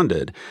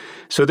responded.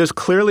 So this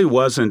clearly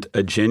wasn't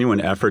a genuine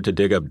effort to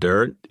dig up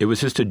dirt. It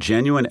was just a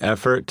genuine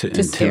effort to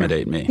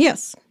intimidate me.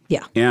 Yes.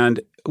 Yeah.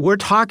 And we're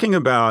talking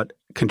about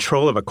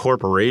control of a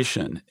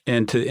corporation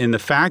and the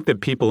fact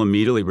that people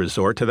immediately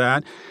resort to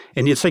that.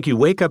 And it's like you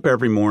wake up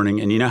every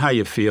morning and you know how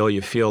you feel?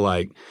 You feel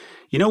like,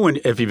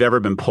 if you've ever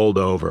been pulled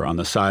over on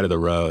the side of the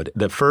road,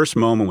 the first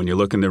moment when you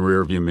look in the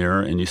rearview mirror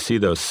and you see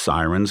those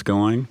sirens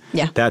going,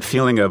 that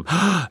feeling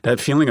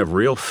of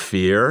real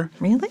fear.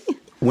 Really?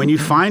 When you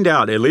find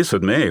out, at least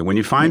with me, when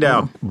you find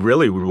out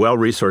really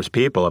well-resourced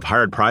people have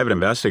hired private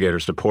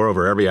investigators to pore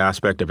over every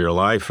aspect of your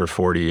life for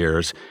 40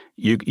 years,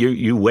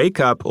 you wake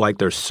up like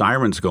there's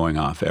sirens going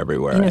off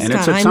everywhere. And Scott,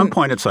 it's at some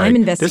point it's like,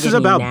 this is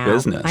about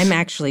business. I'm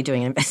actually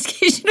doing an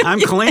investigation.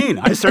 I'm clean.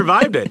 I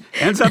survived it.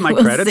 Ends up my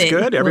credit's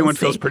good. Everyone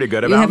feels pretty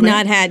good about me. You have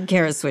not had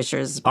Kara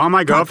Swisher's all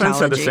my girlfriends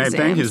said the same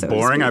thing. He's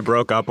boring. I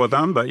broke up with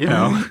him. But,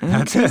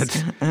 that's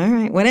it. All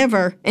right.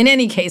 Whatever. In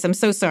any case, I'm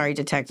so sorry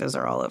detectives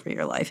are all over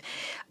your life.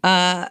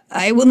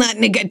 I will not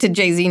get to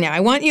Jay-Z now.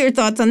 I want your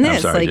thoughts on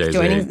this. I'm sorry, Jay-Z.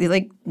 Joining,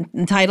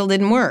 the title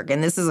didn't work.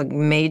 And this is a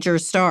major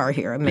star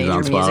here, a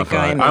major music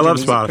guy. I love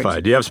love music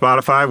Spotify. Do you have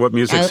Spotify? What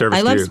music service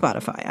I love do you?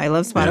 Spotify. I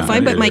love Yeah, Spotify.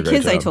 you But do my a great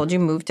kids, I job. told you,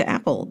 moved to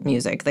Apple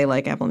Music. They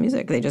like Apple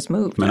Music. They just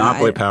moved.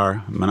 Monopoly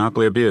power,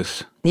 monopoly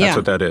abuse. Yeah. That's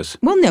what that is.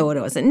 Well, no, it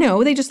wasn't.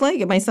 No, they just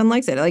like it. My son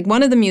likes it. Like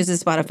one of them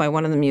uses Spotify,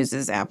 one of them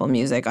uses Apple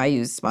Music. I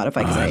use Spotify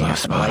because I love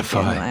happen to like Spotify.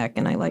 Jan Black,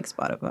 and I like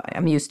Spotify.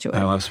 I'm used to it.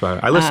 I love Spotify.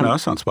 I listen to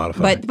us on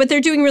Spotify. But they're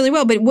doing really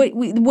well. But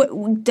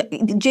what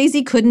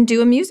Jay-Z couldn't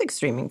do a music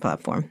streaming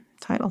platform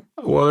title.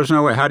 Well, there's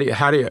no way. How do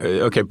you?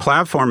 Okay,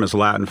 platform is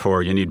Latin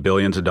for you need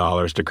billions of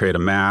dollars to create a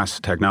mass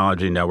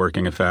technology,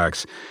 networking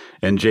effects.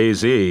 And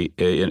Jay-Z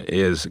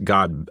is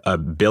got a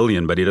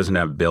billion, but he doesn't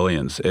have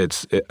billions.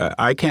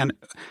 I can't.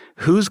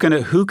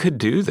 Who could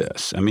do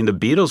this? I mean, the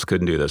Beatles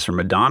couldn't do this, or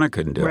Madonna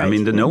couldn't do it. I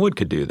mean, no one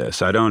could do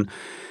this. I don't.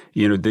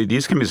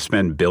 These companies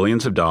spend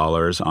billions of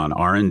dollars on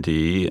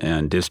R&D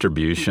and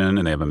distribution,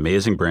 and they have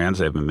amazing brands.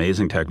 They have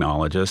amazing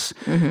technologists.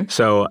 Mm-hmm.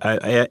 So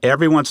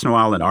every once in a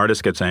while, an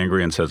artist gets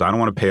angry and says, I don't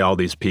want to pay all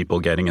these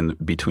people getting in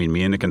between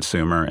me and the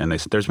consumer. And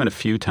there's been a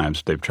few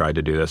times they've tried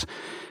to do this,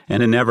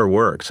 and it never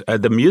works.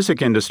 The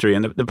music industry,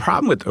 and the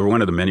problem with, or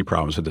one of the many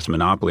problems with this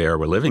monopoly era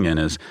we're living in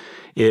is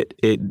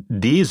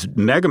these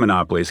mega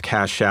monopolies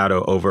cast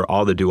shadow over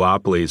all the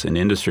duopolies in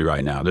industry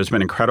right now. There's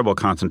been incredible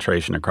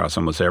concentration across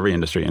almost every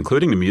industry,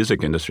 including the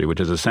music industry, which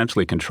is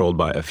essentially controlled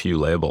by a few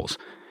labels.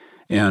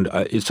 And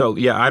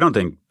I don't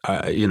think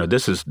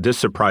this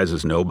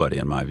surprises nobody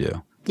in my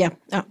view. Yeah,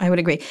 I would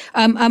agree.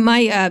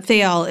 My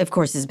Fayal, of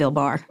course, is Bill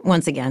Barr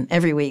once again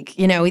every week.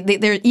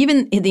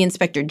 Even the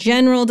Inspector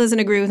General doesn't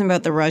agree with him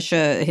about the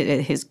Russia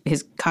his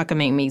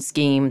cockamamie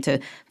scheme to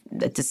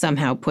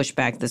somehow push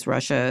back this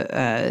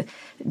Russia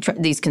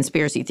these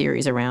conspiracy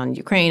theories around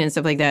Ukraine and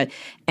stuff like that,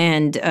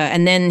 and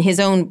then his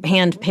own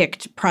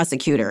hand-picked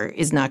prosecutor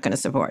is not going to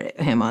support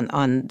him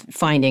on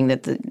finding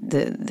that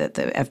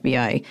the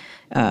FBI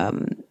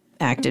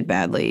acted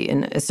badly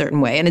in a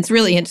certain way. And it's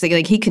really interesting.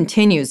 Like, he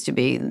continues to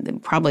be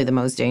probably the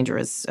most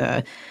dangerous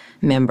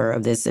member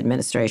of this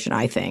administration,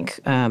 I think,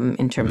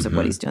 in terms of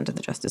what he's done to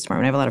the Justice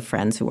Department. I have a lot of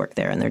friends who work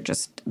there, and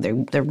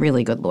they're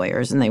really good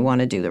lawyers, and they want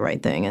to do the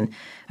right thing. And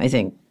I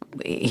think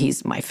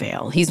he's my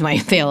fail. He's my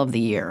fail of the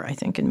year, I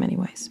think, in many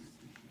ways.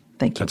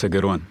 Thank you. That's a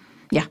good one.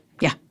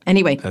 Yeah.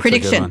 Anyway, That's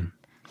prediction.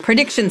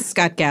 Prediction,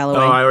 Scott Galloway.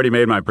 Oh, I already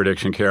made my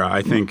prediction, Kara.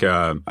 I think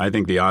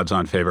the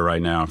odds-on favorite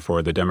right now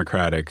for the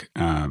Democratic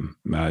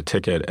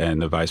ticket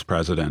and the vice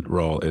president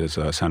role is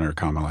Senator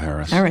Kamala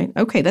Harris. All right.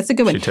 Okay, that's a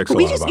good one. She ticks a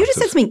lot of boxes. You just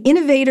said something.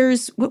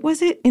 Innovators. What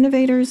was it?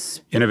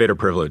 Innovators. Innovator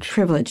privilege.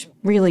 Privilege.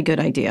 Really good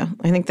idea.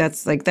 I think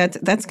that's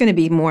going to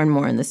be more and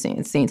more in the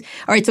scenes. All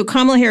right. So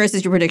Kamala Harris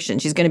is your prediction.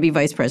 She's going to be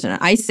vice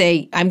president. I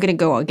say I'm going to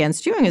go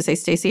against you. I'm going to say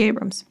Stacey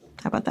Abrams.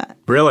 How about that?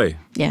 Really?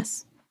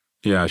 Yes.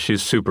 Yeah,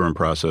 she's super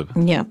impressive.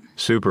 Yeah.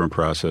 Super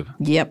impressive.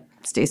 Yep.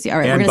 Stacey. All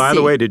right. And by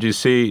the way, did you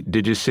see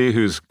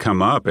who's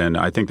come up? And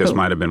I think this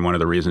might have been one of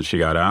the reasons she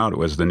got out.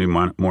 Was the new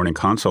Morning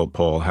Consult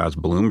poll has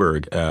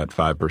Bloomberg at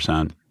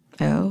 5%.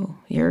 Oh,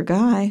 you're a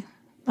guy.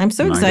 I'm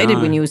so excited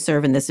when you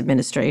serve in this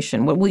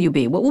administration. What will you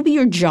be? What will be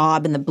your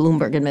job in the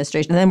Bloomberg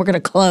administration? And then we're going to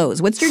close.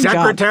 What's your job?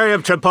 Secretary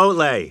of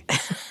Chipotle.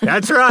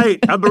 That's right.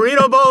 A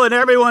burrito bowl in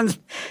everyone's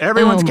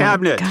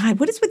cabinet. God,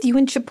 what is with you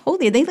and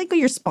Chipotle? Are they like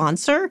your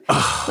sponsor?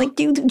 Like,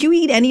 do you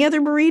eat any other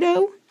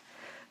burrito?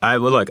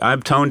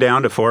 I'm toned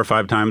down to 4 or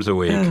 5 times a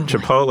week.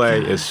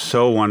 Chipotle is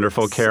so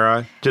wonderful,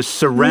 Kara. Just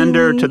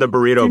surrender to the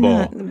burrito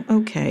bowl.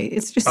 Okay.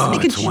 It's just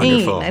like a chain.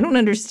 Wonderful. I don't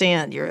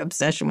understand your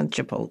obsession with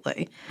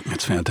Chipotle.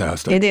 It's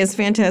fantastic. It is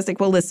fantastic.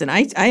 Well, listen,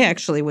 I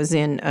actually was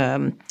in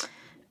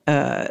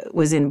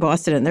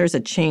Boston, and there's a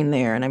chain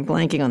there, and I'm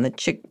blanking on the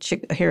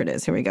here it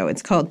is. Here we go.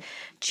 It's called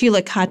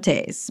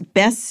Chilacates.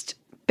 Best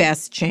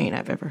chain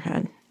I've ever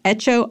had.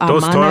 Hecho a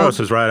Dos mano. Toros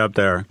is right up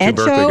there. Two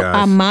Berkeley Hecho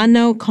guys. a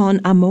mano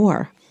con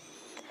amor.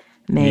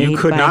 You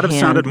could not have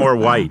sounded more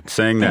white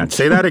saying that.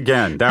 Say that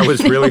again. That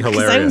was really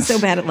hilarious. I'm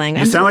so bad at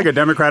language. You sound like a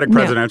Democratic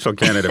presidential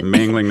candidate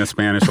mingling the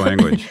Spanish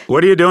language.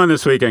 What are you doing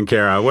this weekend,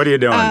 Kara? What are you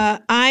doing?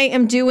 I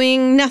am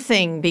doing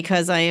nothing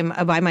because I am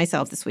by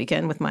myself this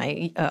weekend with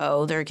my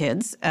older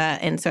kids.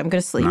 And so I'm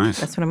going to sleep. Nice.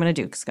 That's what I'm going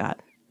to do,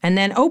 Scott. And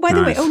then, by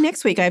the way,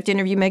 next week I have to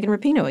interview Megan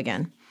Rapinoe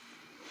again.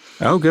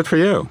 Oh, good for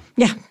you.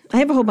 Yeah, I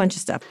have a whole bunch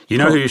of stuff. You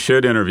know who you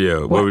should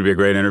interview? What would be a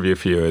great interview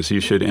for you is you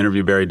should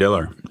interview Barry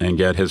Diller and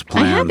get his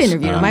plans. I have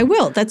interviewed him. I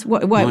will. That's why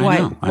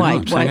now? Well,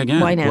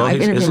 I've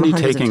interviewed him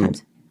hundreds of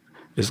times.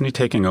 Isn't he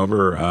taking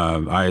over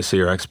ISC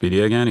or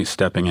XPD again? He's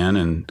stepping in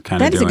and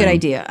kind of That is a good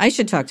idea. I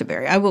should talk to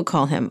Barry. I will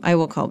call him. I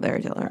will call Barry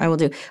Diller. I will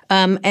do.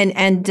 I'm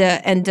going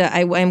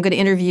to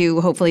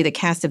interview, hopefully, the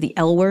cast of The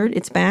L Word.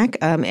 It's back.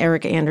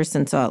 Eric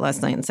Anderson saw it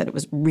last night and said it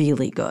was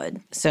really good.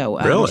 So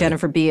really?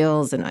 Jennifer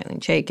Beals and Eileen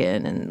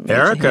Chaikin and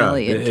Erica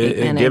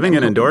giving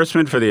an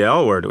endorsement for The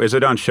L Word. Is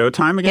it on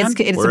Showtime again?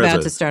 It's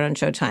about to start on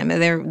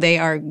Showtime. They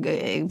are.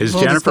 Is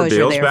Jennifer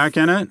Beals back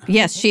in it?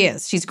 Yes, she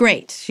is. She's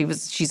great.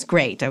 She's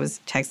great. I was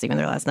texting with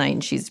her last night,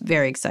 and she's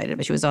very excited.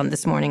 But she was on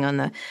this morning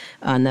on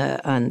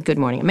Good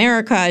Morning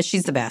America.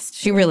 She's the best.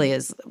 She really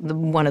is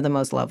one of the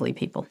most lovely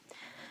people.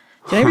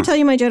 Did I ever tell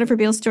you my Jennifer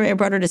Beals story? I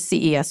brought her to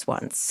CES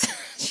once.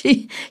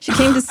 She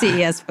came to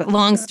CES, but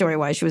long story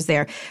why she was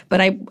there. But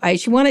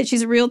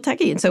she's a real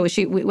techie, and so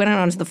we went out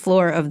onto the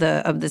floor of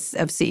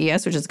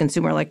CES, which is a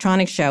consumer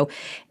electronics show,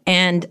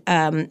 and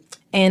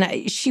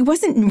she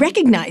wasn't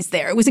recognized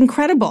there. It was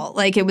incredible.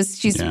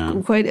 She's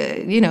quite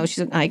she's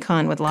an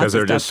icon with lots of stuff. Because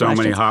there are just so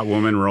many hot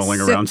women rolling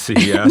around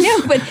CES.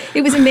 No, but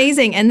it was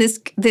amazing. And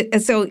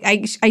so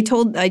I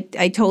told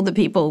the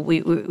people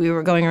we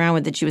were going around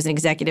with that she was an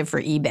executive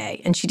for eBay,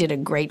 and she did a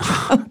great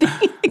job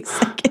being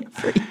executive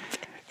for eBay.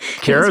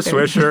 Kara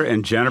Swisher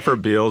and Jennifer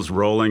Beals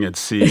rolling at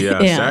CES.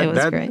 Yeah, it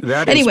was great.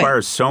 That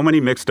inspires so many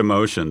mixed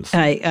emotions.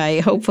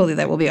 I hopefully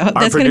that will be.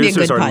 That's going to be a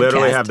good podcast. Our producers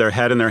literally have their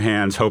head in their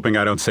hands, hoping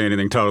I don't say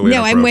anything totally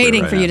inappropriate. No, I'm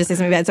waiting right for now. you to say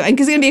something bad. So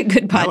because it's going to be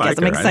a good podcast.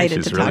 I'm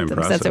excited to talk really to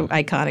them. That's an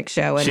iconic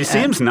show. And, she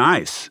seems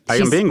nice.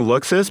 I'm being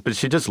looksist, but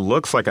she just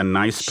looks like a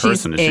nice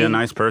person. Is she a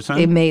nice person?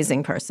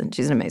 Amazing person.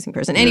 She's an amazing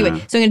person. Anyway,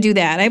 so I'm going to do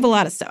that. I have a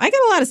lot of stuff. I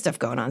got a lot of stuff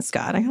going on,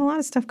 Scott. I'm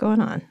going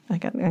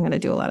to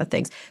do a lot of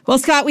things. Well,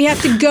 Scott, we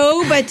have to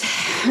go, but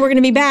we're going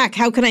to be back.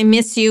 How can I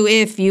miss you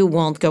if you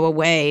won't go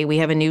away? We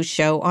have a new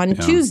show on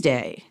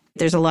Tuesday.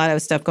 There's a lot of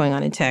stuff going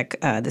on in tech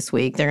this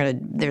week.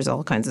 There's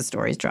all kinds of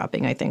stories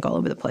dropping, I think, all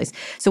over the place.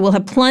 So we'll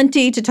have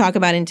plenty to talk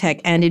about in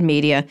tech and in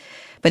media,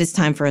 but it's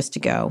time for us to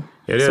go.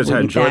 It is.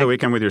 Enjoy the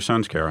weekend with your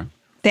sons, Kara.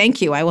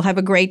 Thank you. I will have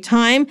a great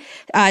time.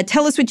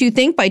 Tell us what you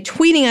think by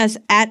tweeting us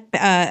at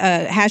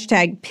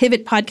hashtag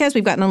Pivot Podcast.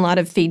 We've gotten a lot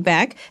of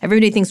feedback.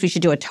 Everybody thinks we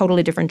should do a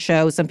totally different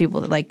show. Some people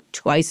like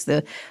twice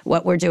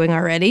what we're doing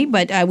already.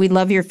 But we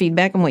love your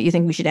feedback on what you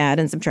think we should add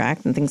and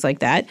subtract and things like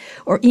that.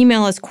 Or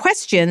email us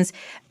questions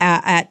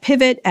at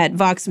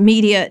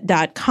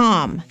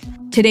pivot@voxmedia.com.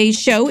 Today's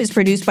show is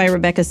produced by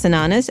Rebecca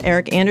Sananes.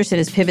 Eric Anderson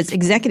is Pivot's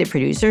executive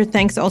producer.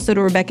 Thanks also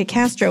to Rebecca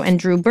Castro and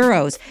Drew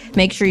Burrows.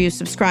 Make sure you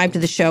subscribe to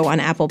the show on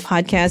Apple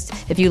Podcasts.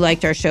 If you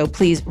liked our show,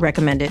 please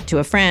recommend it to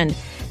a friend.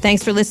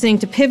 Thanks for listening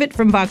to Pivot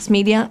from Vox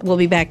Media. We'll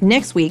be back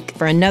next week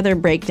for another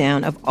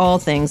breakdown of all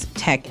things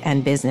tech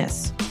and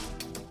business.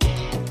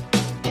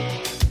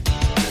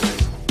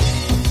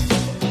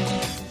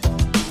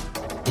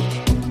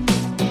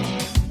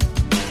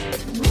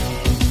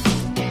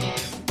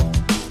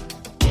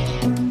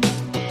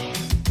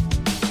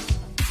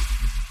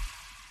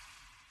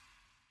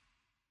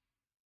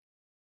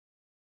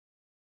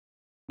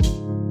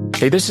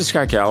 Hey, this is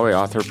Scott Galloway,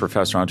 author,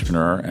 professor,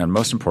 entrepreneur, and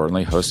most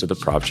importantly, host of the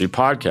Prop G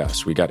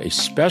podcast. We got a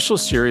special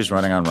series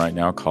running on right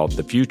now called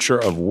The Future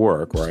of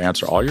Work, where I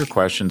answer all your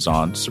questions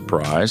on,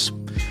 surprise,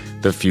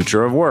 the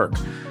future of work.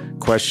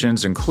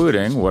 Questions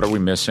including, what are we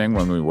missing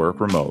when we work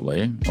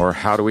remotely? Or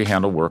how do we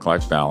handle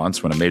work-life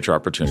balance when a major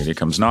opportunity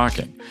comes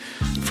knocking?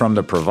 From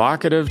the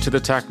provocative to the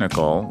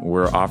technical,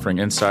 we're offering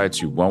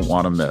insights you won't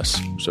want to miss.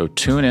 So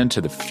tune in to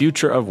The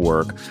Future of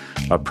Work,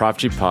 a Prop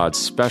G Pod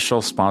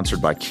special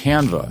sponsored by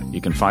Canva. You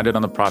can find it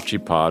on the Prop G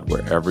Pod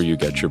wherever you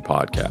get your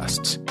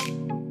podcasts.